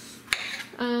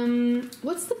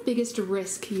 What's the biggest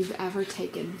risk you've ever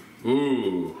taken?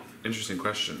 Ooh, interesting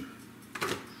question.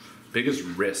 Biggest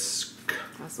risk.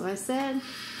 That's what I said.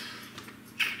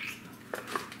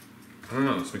 I don't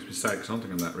know, this makes me sad because I don't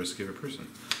think I'm that risky of a person.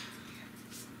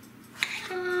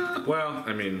 Well,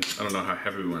 I mean, I don't know how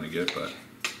heavy we want to get, but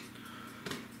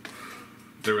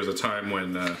there was a time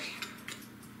when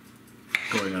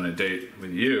going on a date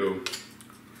with you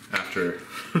after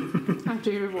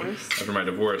After your divorce. after my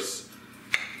divorce,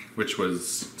 which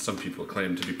was, some people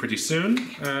claim to be pretty soon.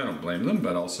 I don't blame them,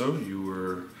 but also you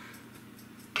were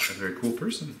a very cool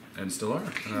person and still are.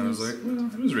 And I was like, well,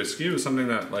 it was risky. It was something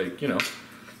that, like, you know,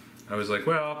 I was like,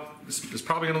 well, this is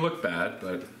probably going to look bad,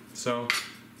 but so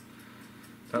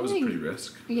that was a pretty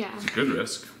risk. Yeah. It's a good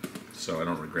risk. So I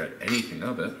don't regret anything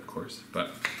of it, of course,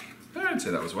 but I'd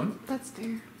say that was one. That's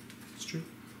fair. It's true.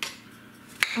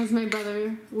 As my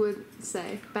brother would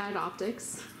say, bad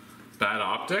optics. Bad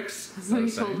optics? That's what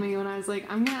he told me when I was like,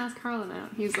 I'm going to ask Harlan out.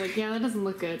 He was like, yeah, that doesn't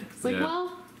look good. It's like, Yeah.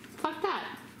 well, fuck that.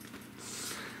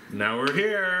 Now we're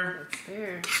here. That's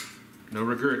fair. No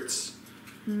regrets.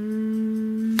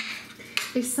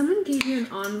 If someone gave you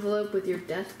an envelope with your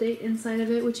death date inside of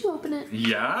it, would you open it?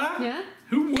 Yeah? Yeah?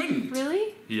 Who wouldn't?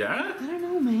 Really? Yeah? I don't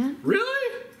know, man.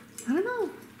 Really? I don't know.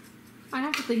 I'd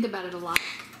have to think about it a lot.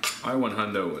 I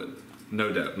 100 would.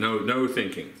 No doubt. No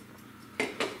thinking.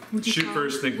 Would you Shoot tell,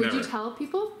 first, think never. Would you tell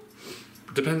people?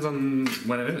 Depends on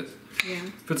when it is. Yeah.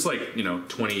 If it's like,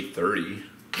 2030,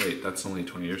 wait, that's only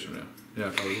 20 years from now.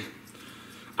 Yeah, probably.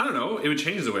 I don't know. It would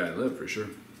change the way I live for sure.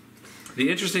 The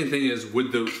interesting thing is,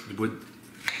 would the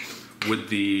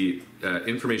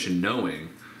information knowing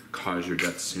cause your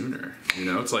death sooner?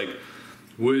 It's like,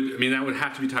 that would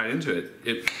have to be tied into it.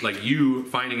 If, like, you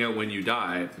finding out when you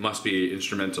die must be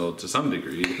instrumental to some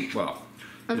degree. Well,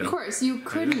 of course, you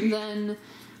couldn't then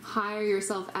hire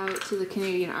yourself out to the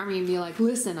Canadian Army and be like,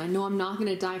 listen, I know I'm not going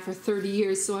to die for 30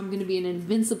 years, so I'm going to be an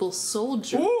invincible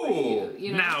soldier for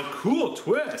you. Now cool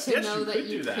twist. To Yes, know that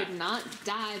you could could not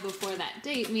die before that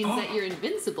date means that you're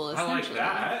invincible, essentially.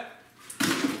 I like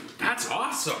that. That's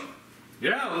awesome.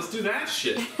 Yeah, let's do that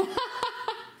shit.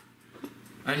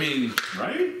 I mean,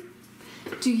 right?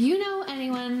 Do you know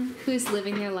anyone who's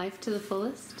living their life to the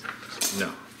fullest?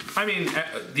 No. I mean,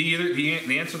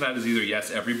 the answer to that is either yes,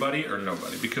 everybody, or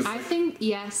nobody. Because I think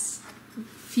yes,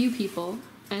 few people,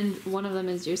 and one of them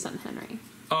is your son Henry.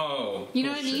 Oh. You know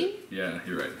what I mean? Yeah,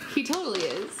 you're right. He totally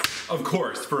is. Of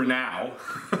course, for now.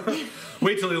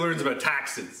 Wait till he learns about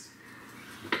taxes.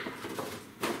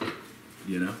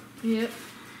 You know? Yep.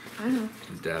 I know.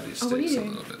 Dab these what are you steaks a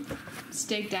doing? little bit.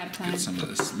 Steak dab time. Get some of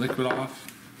this liquid off.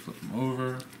 Flip them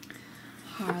over.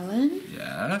 Harlan,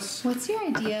 Yes. what's your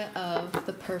idea of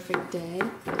the perfect day?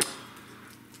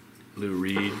 Lou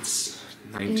Reed's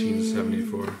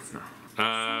 1974.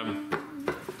 No.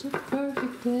 The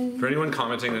perfect day. For anyone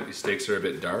commenting that these steaks are a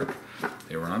bit dark,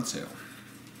 they were on sale.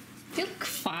 They look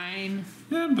fine.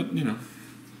 Yeah, but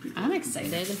I'm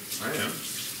excited.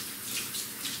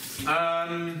 I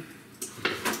am.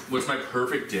 What's my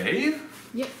perfect day?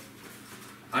 Yep.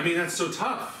 I mean, that's so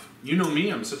tough. You know me,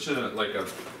 I'm such a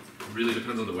really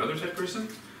depends on the weather type person.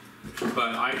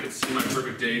 But I could see my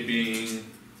perfect day being,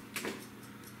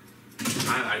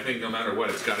 I think no matter what,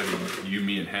 it's gotta be you,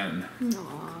 me, and Hen.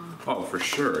 Aww. Oh, for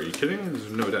sure. Are you kidding? There's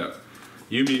no doubt.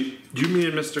 You, me,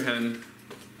 and Mr. Hen.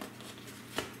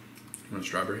 You want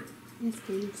strawberry? Yes,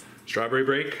 please. Strawberry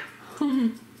break?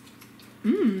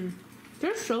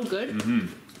 They're so good.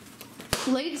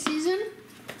 Mm-hmm. Late season,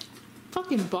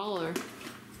 fucking baller.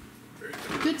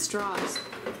 Good straws.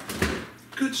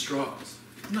 Good straws.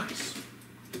 Nice.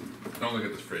 Don't look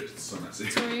at the fridge. It's so messy.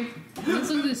 Sorry. Let's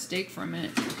look at the steak for a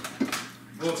minute.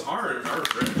 Well, it's our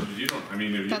fridge. You don't. I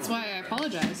mean, if you That's don't, why I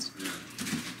apologized. Yeah.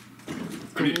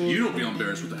 I mean, you don't be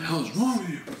embarrassed. What the hell is wrong with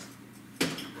you?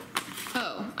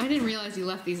 Oh, I didn't realize you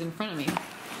left these in front of me.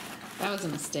 That was a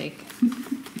mistake.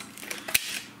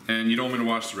 And you don't want me to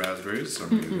wash the raspberries. So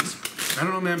I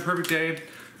don't know, man. Perfect day.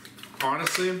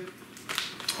 Honestly,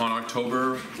 on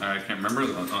October, I can't remember,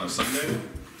 on a Sunday,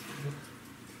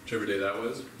 whichever day that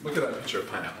was. Look at that picture of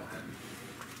Pineapple Hen.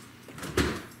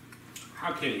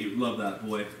 How can't you love that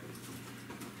boy?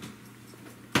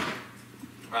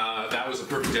 That was a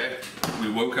perfect day. We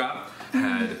woke up,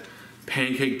 had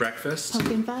pancake breakfast.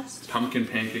 Pumpkin fest? Pumpkin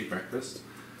pancake breakfast.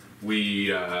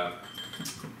 We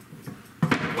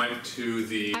went to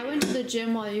the... I went to the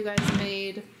gym while you guys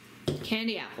made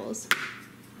candy apples.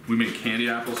 We made candy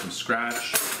apples from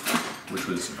scratch, which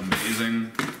was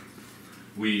amazing.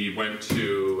 We went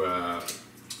to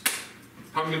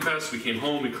Pumpkin Fest. We came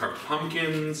home, we carved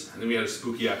pumpkins, and then we had a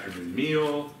spooky afternoon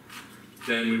meal.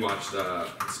 Then we watched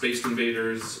Space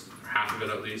Invaders, half of it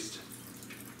at least,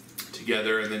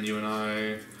 together, and then you and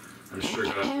I'm sure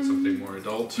got up to something more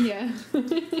adult. Yeah.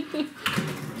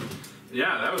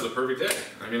 Yeah, that was a perfect day.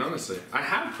 I mean, honestly, I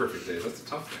have perfect days. That's a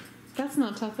tough thing. That's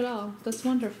not tough at all. That's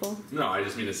wonderful. No, I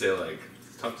just mean to say, like,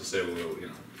 it's tough to say, well, you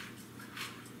know,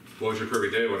 what was your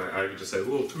perfect day when I could just say,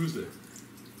 well, Tuesday.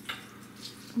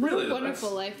 What Really, a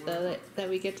wonderful life, though, that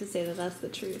we get to say that that's the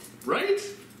truth. Right?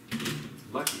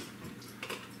 Lucky.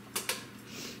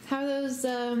 How are those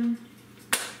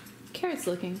carrots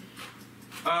looking?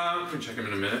 Let me check them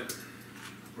in a minute.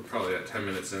 We're probably at 10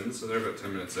 minutes in, so they're about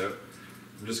 10 minutes out.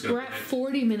 I'm just gonna. We're at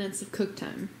 40 minutes of cook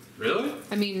time. Really?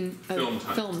 I mean, Film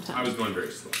time. I was going very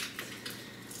slow.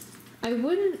 I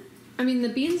mean, the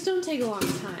beans don't take a long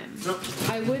time. Nope.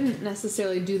 I wouldn't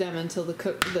necessarily do them until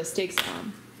the steak's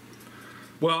on.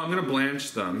 Well, I'm gonna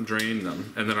blanch them, drain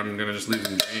them, and then I'm gonna just leave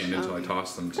them drained until I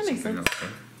toss them to That makes something sense.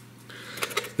 else.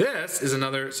 Okay? This is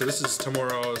another. So this is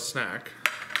tomorrow's snack.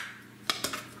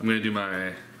 I'm gonna do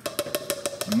my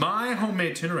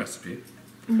homemade tuna recipe.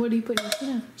 What do you put in your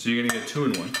tuna? So you're gonna get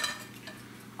 2-in-1.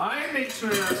 I make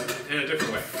tuna in a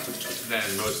different way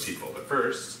than most people. But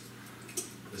first,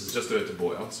 this is just about to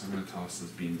boil, so I'm gonna toss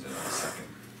those beans in a second.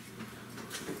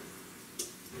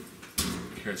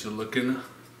 Carrots are looking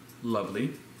lovely.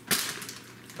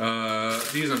 These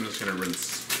I'm just gonna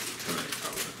rinse tonight,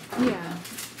 probably. Yeah.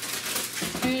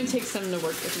 I'm gonna take some to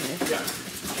work with me. Yeah.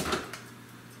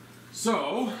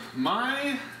 So,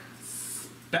 my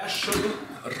special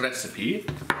recipe.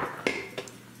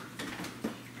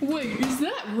 Wait, is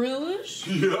that relish?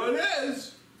 Yeah, it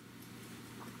is.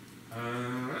 I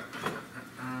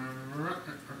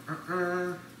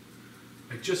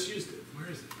just used it. Where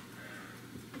is it?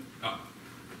 Oh,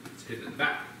 it's hidden in the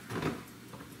back.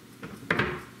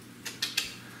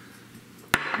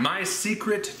 My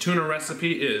secret tuna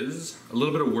recipe is a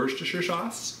little bit of Worcestershire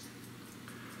sauce,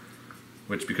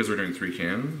 which, because we're doing 3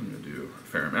 cans, I'm going to do a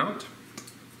fair amount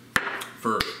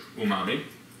for umami.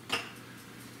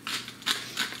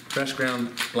 Fresh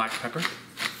ground black pepper.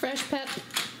 Fresh pep.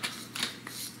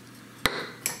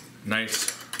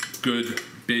 Nice, good,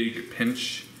 big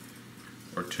pinch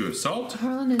or 2 of salt.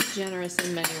 Harlan is generous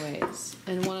in many ways,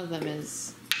 and one of them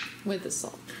is with the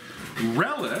salt.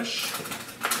 Relish.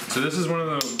 So this is one of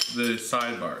the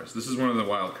sidebars. This is one of the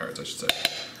wild cards, I should say.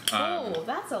 Oh,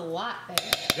 that's a lot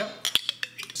there. Yep.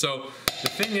 So the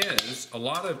thing is, a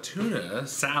lot of tuna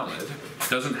salad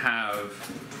doesn't have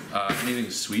anything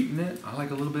sweet in it. I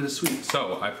like a little bit of sweet.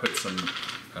 So I put some,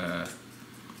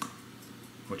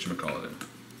 whatchamacallit in?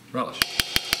 Relish.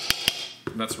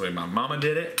 And that's the way my mama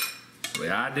did it. That's the way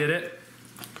I did it.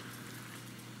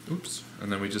 Oops.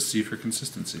 And then we just see for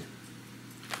consistency.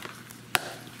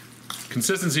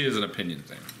 Consistency is an opinion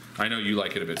thing. I know you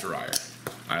like it a bit drier.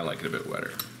 I like it a bit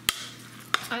wetter.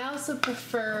 I also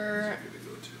prefer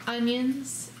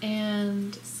onions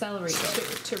and celery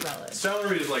to relish.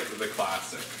 Celery is like the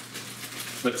classic.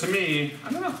 But to me,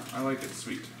 I don't know. I like it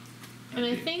sweet. And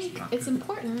I think it's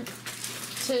important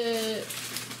to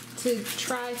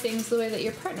try things the way that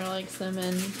your partner likes them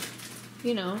and,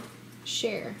 you know,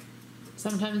 share.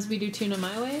 Sometimes we do tuna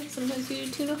my way, sometimes we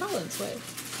do tuna Harlan's way.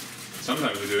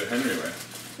 Sometimes we do it Henry way.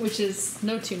 Which is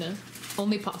no tuna,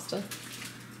 only pasta.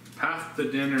 Pass the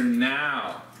dinner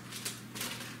now.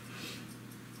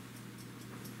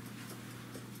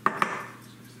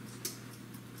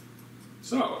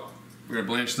 So, we're gonna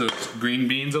blanch those green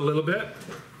beans a little bit.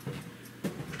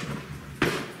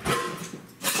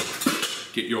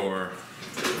 Get your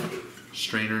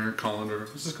strainer, colander.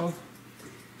 What's this called?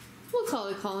 We'll call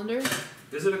it colander.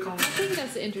 Is it a colander? I think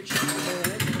that's the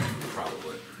interchangeable word.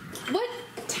 Probably. What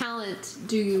talent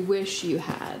do you wish you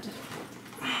had?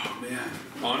 Oh man.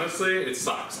 Honestly, it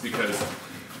sucks because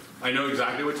I know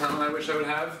exactly what talent I wish I would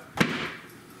have.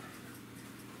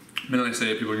 And then I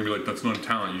say it, people are gonna be like, that's not a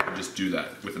talent, you can just do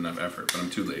that with enough effort, but I'm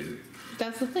too lazy.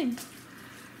 That's the thing.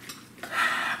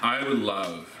 I would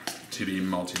love to be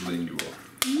multilingual.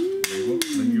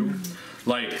 Lingual?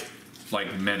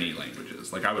 Like many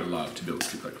languages. Like I would love to be able to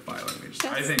speak like 5 languages.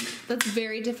 I think that's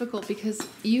very difficult because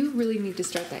you really need to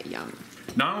start that young.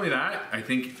 not only that, I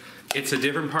think it's a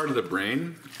different part of the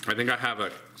brain. I think I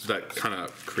have that kind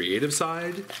of creative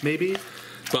side, maybe.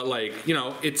 But like, you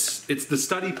know, it's the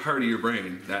study part of your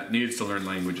brain that needs to learn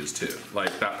languages too.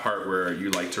 Like that part where you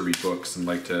like to read books and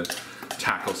like to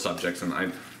tackle subjects, and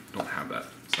I don't have that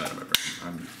side of my brain.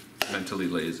 I'm mentally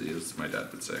lazy, as my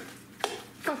dad would say.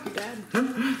 Fuck your dad.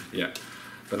 Yeah,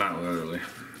 but not literally.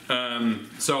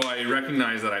 So I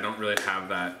recognize that I don't really have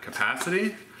that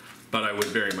capacity, but I would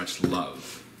very much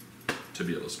love to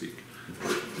be able to speak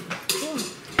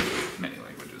many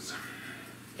languages.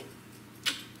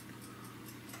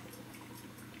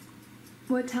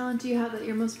 What talent do you have that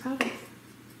you're most proud of?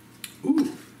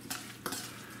 Ooh.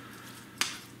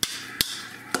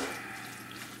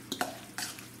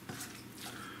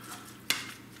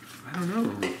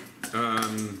 don't know.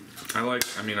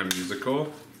 I'm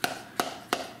musical.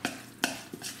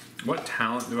 What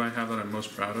talent do I have that I'm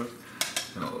most proud of?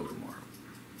 And a little more.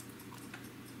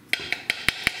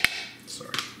 Sorry.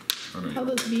 How are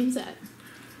those beans at?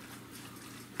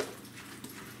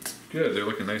 Good, they're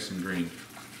looking nice and green.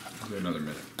 I'll do another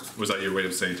minute. Was that your way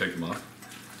of saying take them off?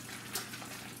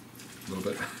 A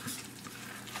little bit?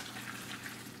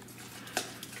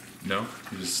 No?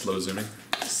 You just slow zooming?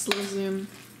 Slow zoom.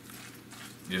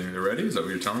 You think they're ready? Is that what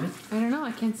you're telling me? I don't know.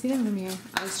 I can't see them from here.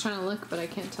 I was trying to look, but I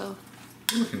can't tell.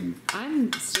 You're looking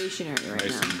I'm stationary right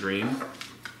nice now. and green.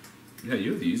 Yeah,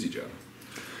 you have the easy job.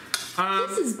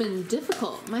 This has been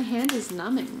difficult. My hand is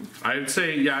numbing. I'd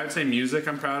say music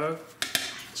I'm proud of.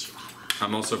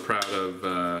 I'm also proud of...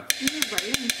 Your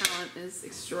writing talent is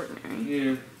extraordinary.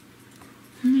 Yeah.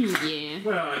 Yeah.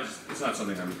 Well, it's not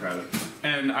something I'm proud of.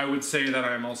 And I would say that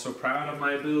I'm also proud of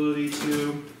my ability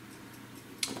to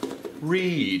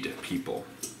read people.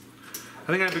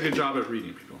 I think I have a good job at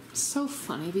reading people. So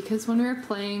funny because when we were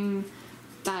playing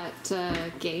that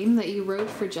game that you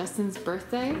wrote for Justin's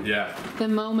birthday, Yeah. the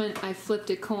moment I flipped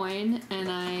a coin and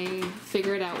I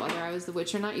figured out whether I was the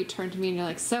witch or not, you turned to me and you're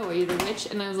like, "So, are you the witch?"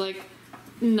 And I was like,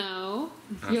 "No,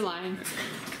 you're lying."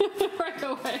 Right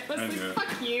away. I was like,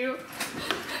 "Fuck you."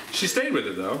 She stayed with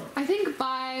it though. I think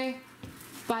by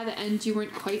the end you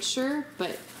weren't quite sure,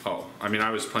 but Oh, I mean,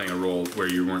 I was playing a role where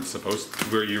you weren't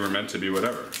where you were meant to be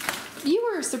whatever.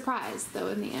 you were surprised though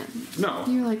in the end. No.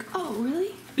 You were like, "Oh,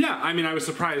 really?" Yeah, I mean, I was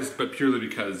surprised, but purely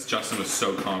because Justin was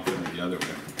so confident the other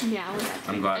way. Yeah,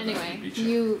 whatever. I'm glad that I Anyway, beat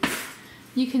you.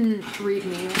 you can read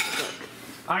me like a book.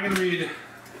 I can read.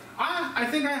 I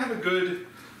think I have a good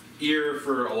ear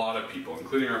for a lot of people,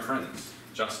 including our friends,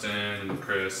 Justin,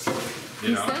 Chris.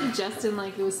 You know. said Justin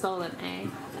like it was spelled an A.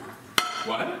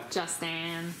 What?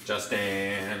 Justin.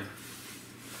 Justin.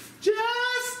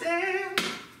 Justin.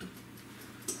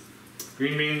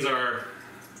 Green beans are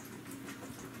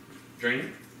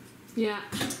drained, Yeah.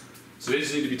 so they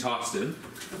just need to be tossed in.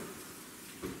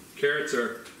 Carrots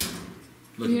are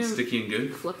looking You sticky and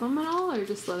good. Flip them at all, or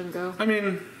just let them go? I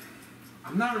mean,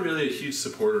 I'm not really a huge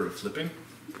supporter of flipping.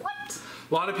 What?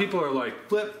 A lot of people are like,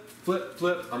 flip, flip,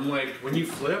 flip. I'm like, when you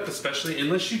flip, especially,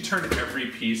 unless you turn every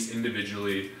piece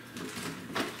individually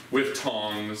with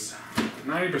tongs,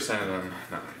 90% of them,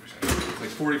 not 90%, like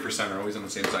 40% are always on the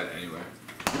same side anyway.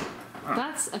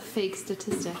 That's a fake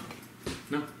statistic.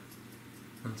 No,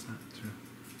 that's not true.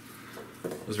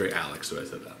 It was very Alex, so I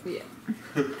said that. Yeah.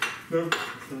 No,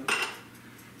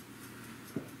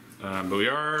 but we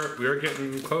are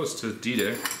getting close to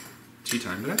D-Day. Tea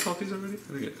time. Did I salt these already? I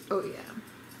think I did. Oh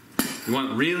yeah. You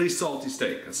want really salty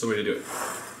steak. That's the way to do it.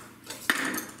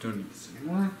 Don't need this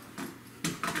anymore.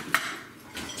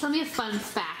 Tell me a fun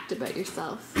fact about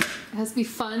yourself. It has to be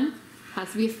fun.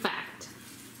 Has to be a fact.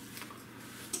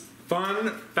 Fun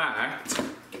fact.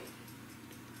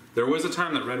 There was a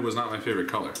time that red was not my favorite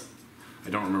color. I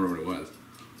don't remember what it was.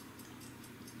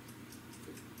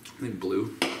 I think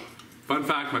blue. Fun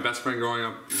fact, my best friend growing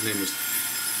up, his name was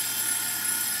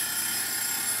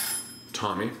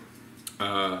Tommy.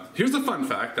 Here's the fun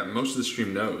fact that most of the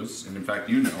stream knows, and in fact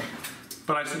you know,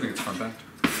 but I still think it's a fun fact.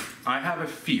 I have a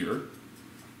fear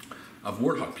of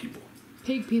warthog people.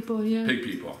 Pig people, yeah. Pig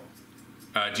people.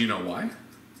 Do you know why?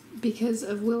 Because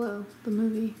of Willow, the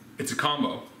movie. It's a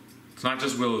combo. It's not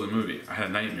just Willow the movie. I had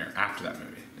a nightmare after that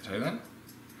movie. Did I tell you that?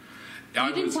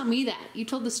 You didn't tell me that. You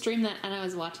told the stream that, and I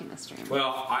was watching the stream.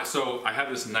 Well, I had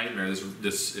this nightmare. It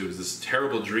was this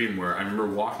terrible dream where I remember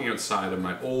walking outside of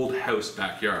my old house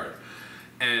backyard,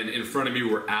 and in front of me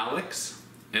were Alex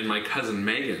and my cousin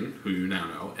Megan, who you now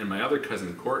know, and my other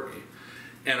cousin Courtney.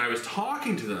 And I was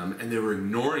talking to them, and they were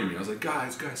ignoring me. I was like,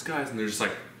 guys, and they're just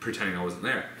like pretending I wasn't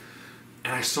there.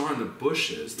 And I saw in the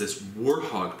bushes this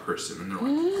warthog person, and they're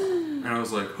like, and I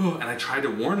was like, oh, and I tried to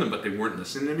warn them, but they weren't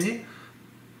listening to me.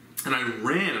 And I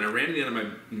ran to the end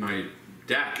of my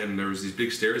deck, and there was these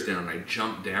big stairs down, and I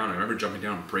jumped down. I remember jumping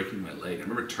down and breaking my leg. I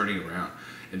remember turning around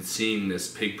and seeing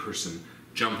this pig person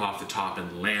jump off the top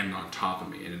and land on top of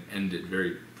me, and it ended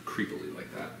very creepily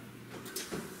like that.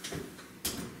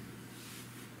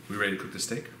 We ready to cook the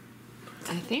steak?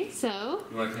 I think so.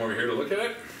 You want to come over here to look at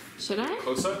it? Should I?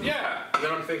 Close up? Yeah. And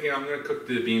then I'm thinking I'm going to cook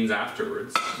the beans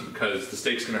afterwards, because the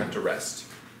steak's going to have to rest.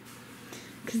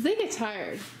 Because they get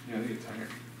tired. Yeah, they get tired.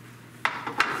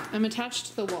 I'm attached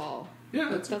to the wall. Yeah,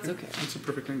 that's okay. That's a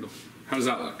perfect angle. How does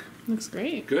that look? Looks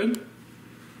great. Good?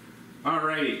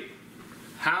 Alrighty.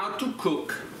 How to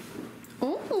cook.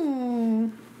 Oh.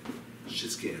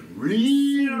 Shit's getting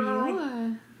real.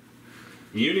 Yeah.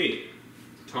 Muni.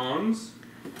 Tongs.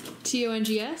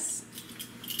 TONGS.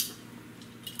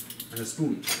 And a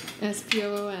spoon.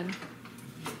 S-P-O-O-N.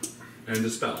 And a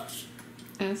spell.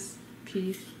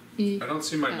 S-P-E. I don't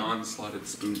see my non-slotted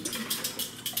spoon.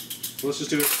 So let's just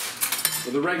do it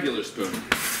with a regular spoon.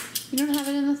 You don't have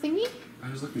it in the thingy? I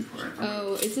was looking for it.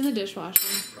 Oh, it's in the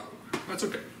dishwasher. Probably. That's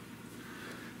okay.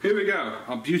 Here we go.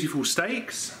 Our beautiful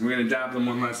steaks. We're going to dab them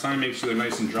one last time, make sure they're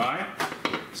nice and dry.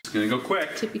 It's going to go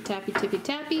quick. Tippy tappy, tippy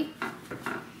tappy.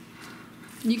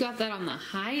 You got that on the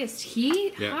highest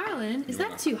heat? Yeah. Harlan, is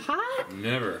that too hot?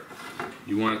 Never.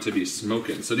 You want it to be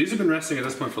smoking. So these have been resting at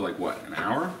this point for like what, an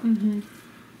hour? Mm-hmm.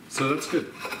 So that's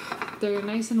good. They're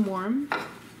nice and warm.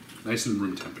 Nice and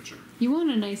room temperature. You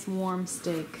want a nice warm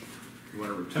steak. You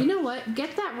want a room temperature? You know what?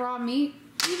 Get that raw meat,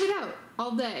 leave it out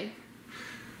all day.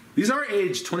 These are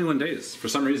aged 21 days for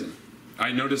some reason.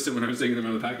 I noticed it when I was taking them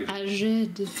out of the package.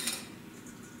 Aged.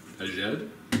 Aged?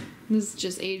 This is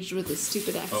just aged with a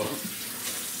stupid accent. Oh.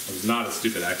 It was not a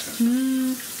stupid accent.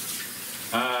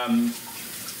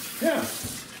 Yeah.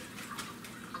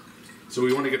 So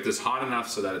we want to get this hot enough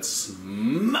so that it's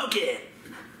smoking.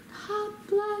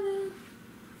 Hot-blooded.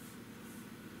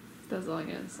 That's all I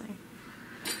gotta say.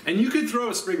 And you could throw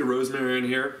a sprig of rosemary in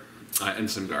here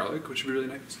and some garlic, which would be really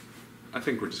nice. I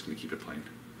think we're just going to keep it plain.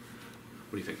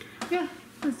 What do you think? Yeah,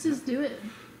 let's just do it.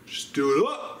 Just do it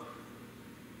up.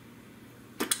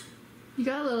 You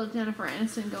got a little Jennifer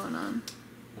Aniston going on.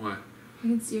 Why? I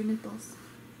can see your nipples.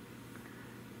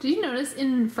 Did you notice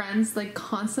in Friends, like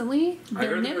constantly,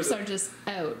 their nips are just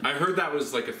out? I heard that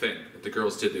was like a thing that the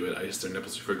girls did. They would ice their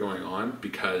nipples before going on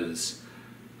because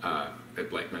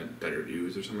it like meant better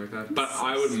views or something like that. But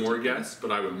I would more guess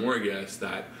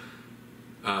that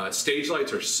stage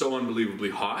lights are so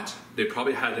unbelievably hot, they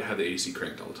probably had to have the AC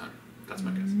cranked all the time. That's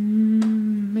my guess.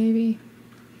 Maybe.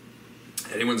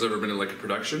 Anyone's ever been in like a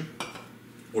production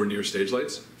or near stage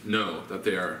lights know that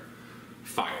they are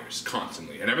fires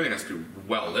constantly, and everything has to be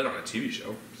well lit on a TV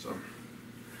show.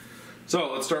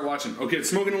 So let's start watching. Okay, it's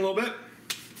smoking a little bit.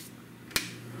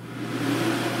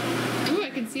 Ooh, I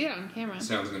can see it on camera.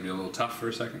 Sounds gonna be a little tough for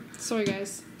a second. Sorry,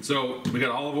 guys. So we got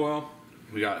olive oil.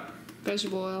 We got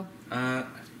Vegetable oil.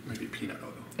 maybe peanut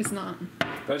oil. It's not.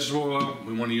 Vegetable oil.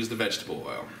 We want to use the vegetable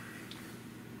oil.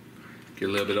 Get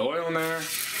a little bit of oil in there.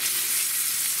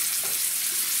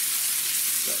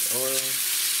 That oil.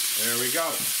 There we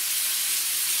go.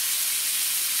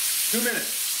 2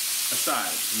 minutes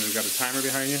aside. And then we've got a timer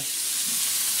behind you.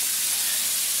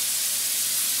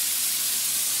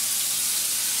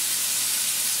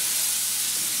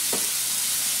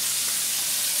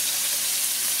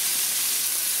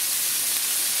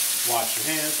 Wash your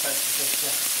hands.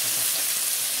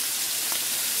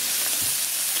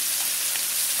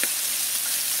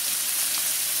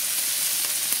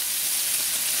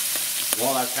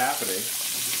 While that's happening,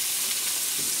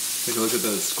 take a look at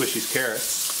those squishy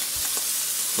carrots.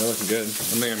 They're looking good. I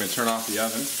think I'm going to turn off the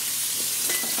oven.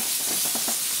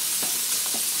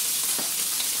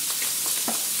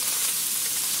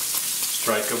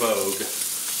 Strike a vogue.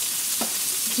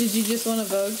 Did you just want to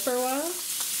vogue for a while?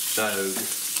 Vogue.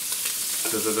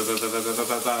 Vogue.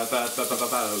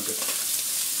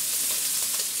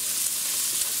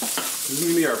 This is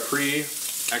going to be our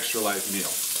pre-extra life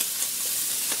meal.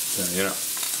 So, you know.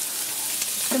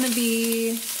 It's going to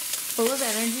be full of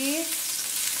energy.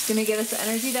 It's going to get us the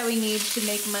energy that we need to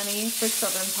make money for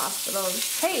children's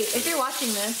hospitals. Hey, if you're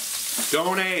watching this,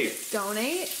 donate.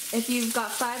 If you've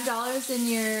got $5 in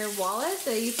your wallet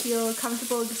that you feel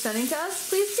comfortable sending to us,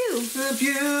 please do. If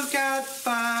you've got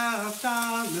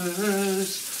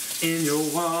 $5 in your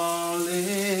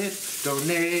wallet,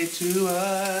 donate to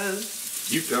us.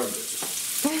 You found it.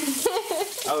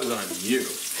 I was on you.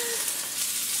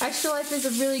 Extra Life is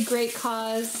a really great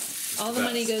cause. All the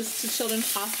money goes to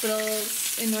children's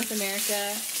hospitals in North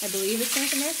America. I believe it's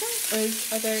North America? Or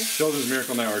are there... Children's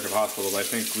Miracle Network of Hospitals. I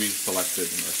think we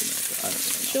selected North America. I don't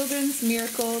really know. Children's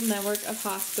Miracle Network of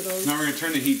Hospitals. Now we're going to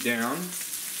turn the heat down.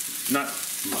 Not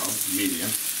low, medium.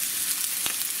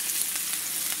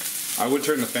 I would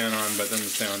turn the fan on, but then the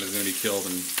sound is going to be killed.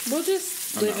 And we'll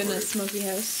just live in a smoky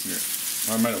house. Yeah.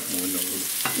 I might open the window a little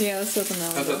bit. Yeah, let's open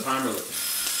that window. How's that timer looking?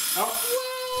 Oh.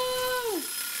 Whoa!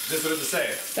 That's what it to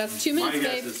say. That's 2 minutes, My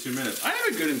guess is 2 minutes. I have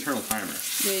a good internal timer.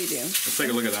 Yeah, you do. Let's take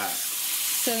a look at that.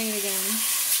 Setting it again.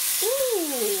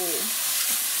 Ooh!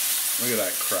 Look at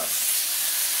that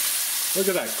crust. Look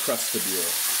at that crustabule.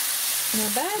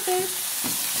 Not bad, babe.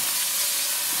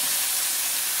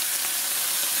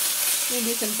 You gonna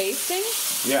do some basting?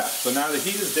 Yeah, so now the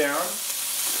heat is down.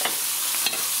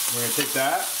 We're gonna take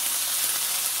that.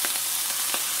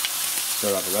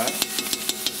 Start off with that.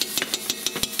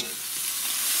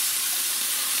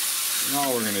 And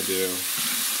all we're gonna do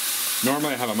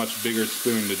Normally I have a much bigger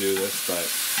spoon to do this, but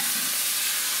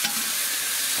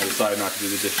I decided not to do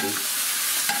the dishes.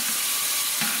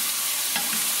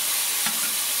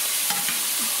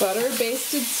 Butter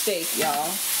basted steak,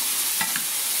 y'all.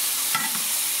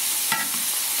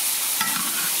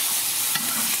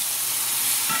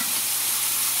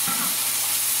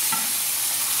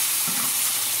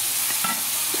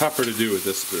 Tougher to do with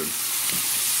this spoon.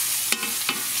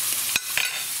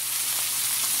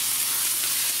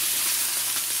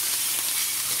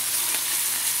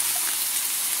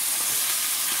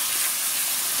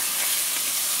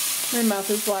 My mouth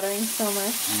is watering so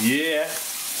much. Yeah.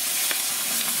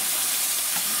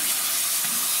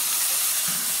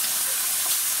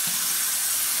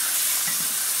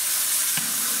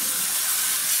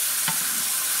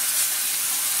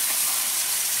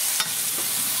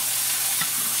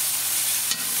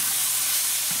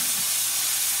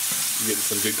 Getting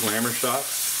some good glamour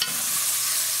shots.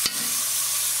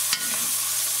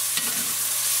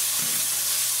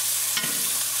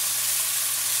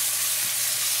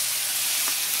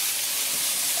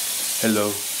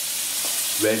 Hello,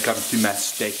 welcome to my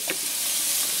steak.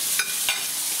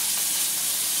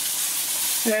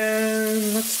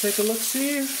 And let's take a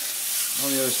look-see on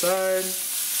the other side.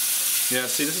 Yeah,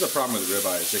 see, this is the problem with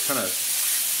ribeyes. They kind of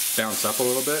bounce up a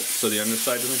little bit, so the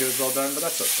underside doesn't get as well done, but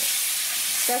that's okay.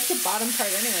 That's the bottom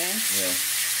part anyway. Yeah.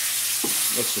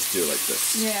 Let's just do it like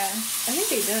this. Yeah, I think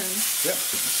they done. Yep.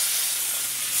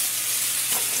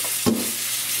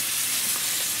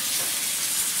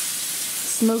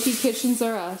 Smoky kitchens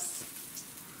are us.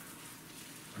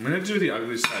 I'm gonna do the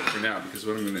ugly side for now because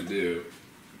what I'm gonna do.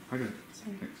 Okay.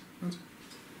 Thanks.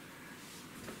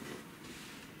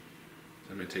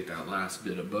 I'm gonna take that last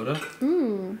bit of butter.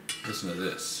 Ooh. Listen to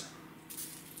this.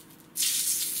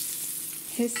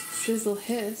 Hiss, sizzle,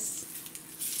 hiss.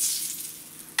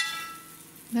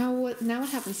 Now what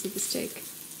happens to the steak?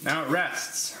 Now it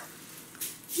rests.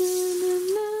 Na, na,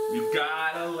 na, You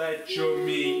gotta let your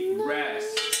meat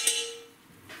rest.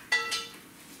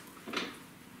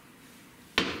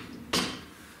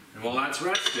 And while that's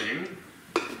resting,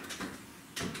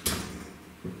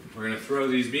 we're gonna throw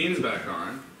these beans back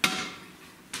on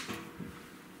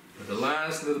with the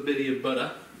last little bitty of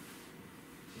butter.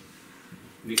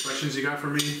 Any questions you got for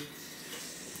me?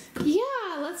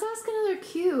 Yeah, let's ask another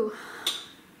cue.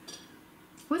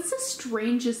 What's the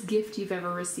strangest gift you've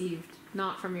ever received?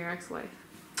 Not from your ex-wife.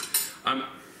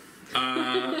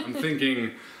 I'm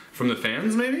thinking from the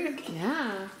fans, maybe?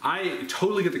 Yeah. I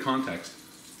totally get the context.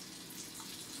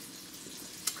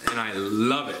 And I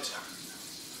love it.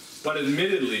 But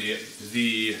admittedly,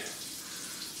 the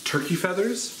turkey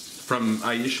feathers from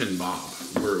Aish and Bob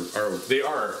are. I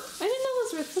didn't know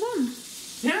those were for them.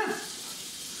 Yeah.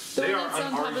 The They one are that's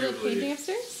on top of the unarguably- painting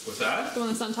upstairs? What's that? The one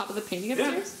that's on top of the painting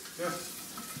upstairs? Yeah.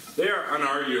 They are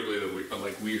unarguably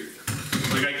like weird.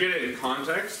 Like I get it in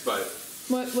context, but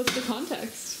What's the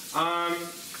context? I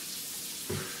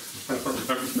don't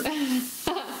remember.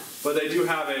 But they do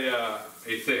have a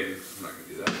thing. I'm not gonna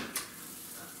do that.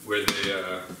 Where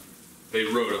they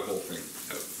wrote a whole thing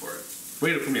out for it.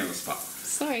 Way to put me on the spot.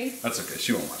 Sorry. That's okay.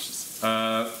 She won't watch this.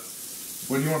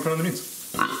 What do you want to put on the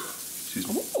beans? Excuse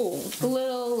me. Oh, a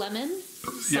little lemon,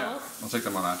 salt. Yeah, I'll take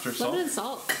them on after. Salt. Lemon and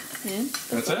salt. Yeah.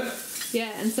 That's it.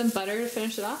 Yeah, and some butter to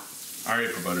finish it off. I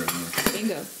already put butter in there.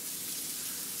 Bingo.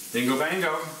 Bingo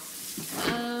bango.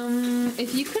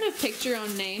 If you could have picked your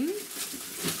own name.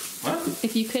 What?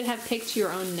 If you could have picked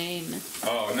your own name.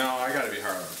 Oh no, I gotta be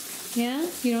Harlan. Yeah?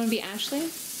 You don't want to be Ashley?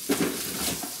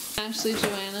 Ashley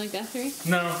Joanna Guthrie?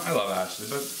 No, I love Ashley,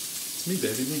 but it's me,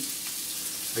 baby, me.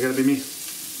 I gotta be me.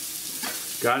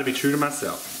 Gotta be true to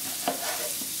myself.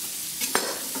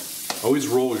 Always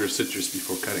roll your citrus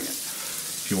before cutting it,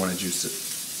 if you want to juice it.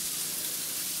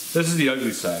 This is the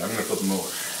ugly side. I'm gonna flip them over.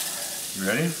 You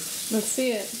ready? Let's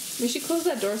see it. We should close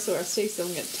that door so our steaks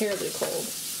don't get terribly cold.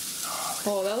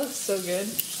 Oh, that looks so good.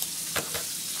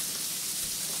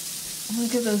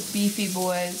 Look at those beefy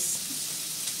boys.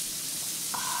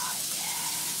 Oh, yeah.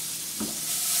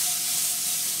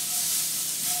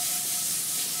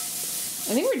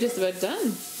 I think we're just about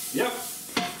done. Yep.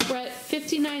 We're at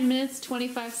 59 minutes,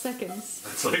 25 seconds.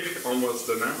 That's like almost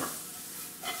an hour.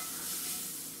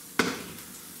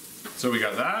 So we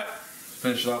got that.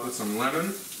 Finish it off with some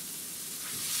lemon.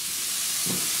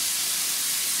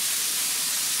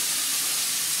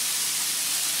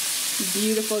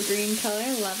 Beautiful green color,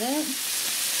 love it.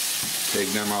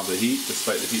 Take them off the heat,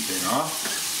 despite the heat being off.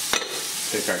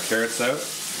 Take our carrots out.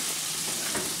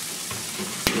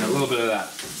 Got a little bit of that.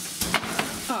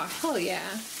 Oh, hell yeah.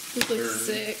 This looks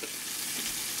sick.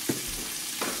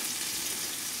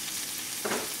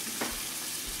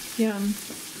 Yum.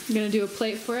 You gonna do a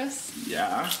plate for us?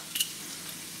 Yeah.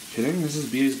 Kidding? This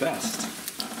is BA's best.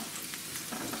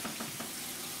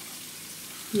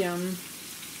 Yum.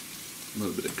 A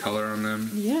little bit of color on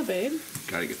them. Yeah, babe.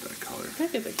 Gotta get that color.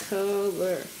 Look at the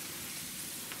color.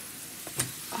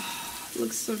 Oh, it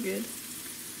looks so good.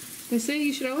 They say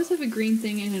you should always have a green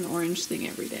thing and an orange thing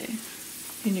every day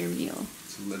in your meal.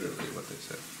 It's literally what they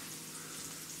say.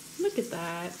 Look at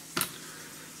that.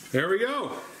 There we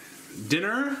go.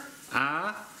 Dinner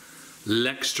à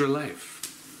l'extra life.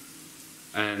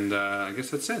 And I guess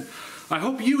that's it. I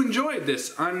hope you enjoyed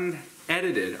this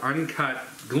unedited, uncut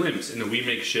glimpse into We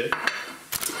Make Shit.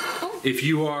 Oh. If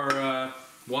you are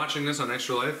watching this on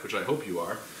Extra Life, which I hope you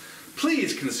are,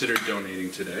 please consider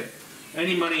donating today.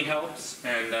 Any money helps,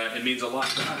 and it means a lot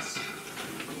to us.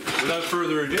 Without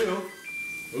further ado,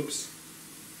 oops.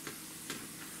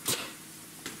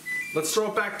 Let's throw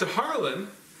it back to Harlan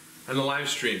and the live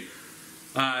stream.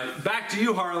 Back to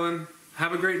you, Harlan.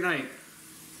 Have a great night.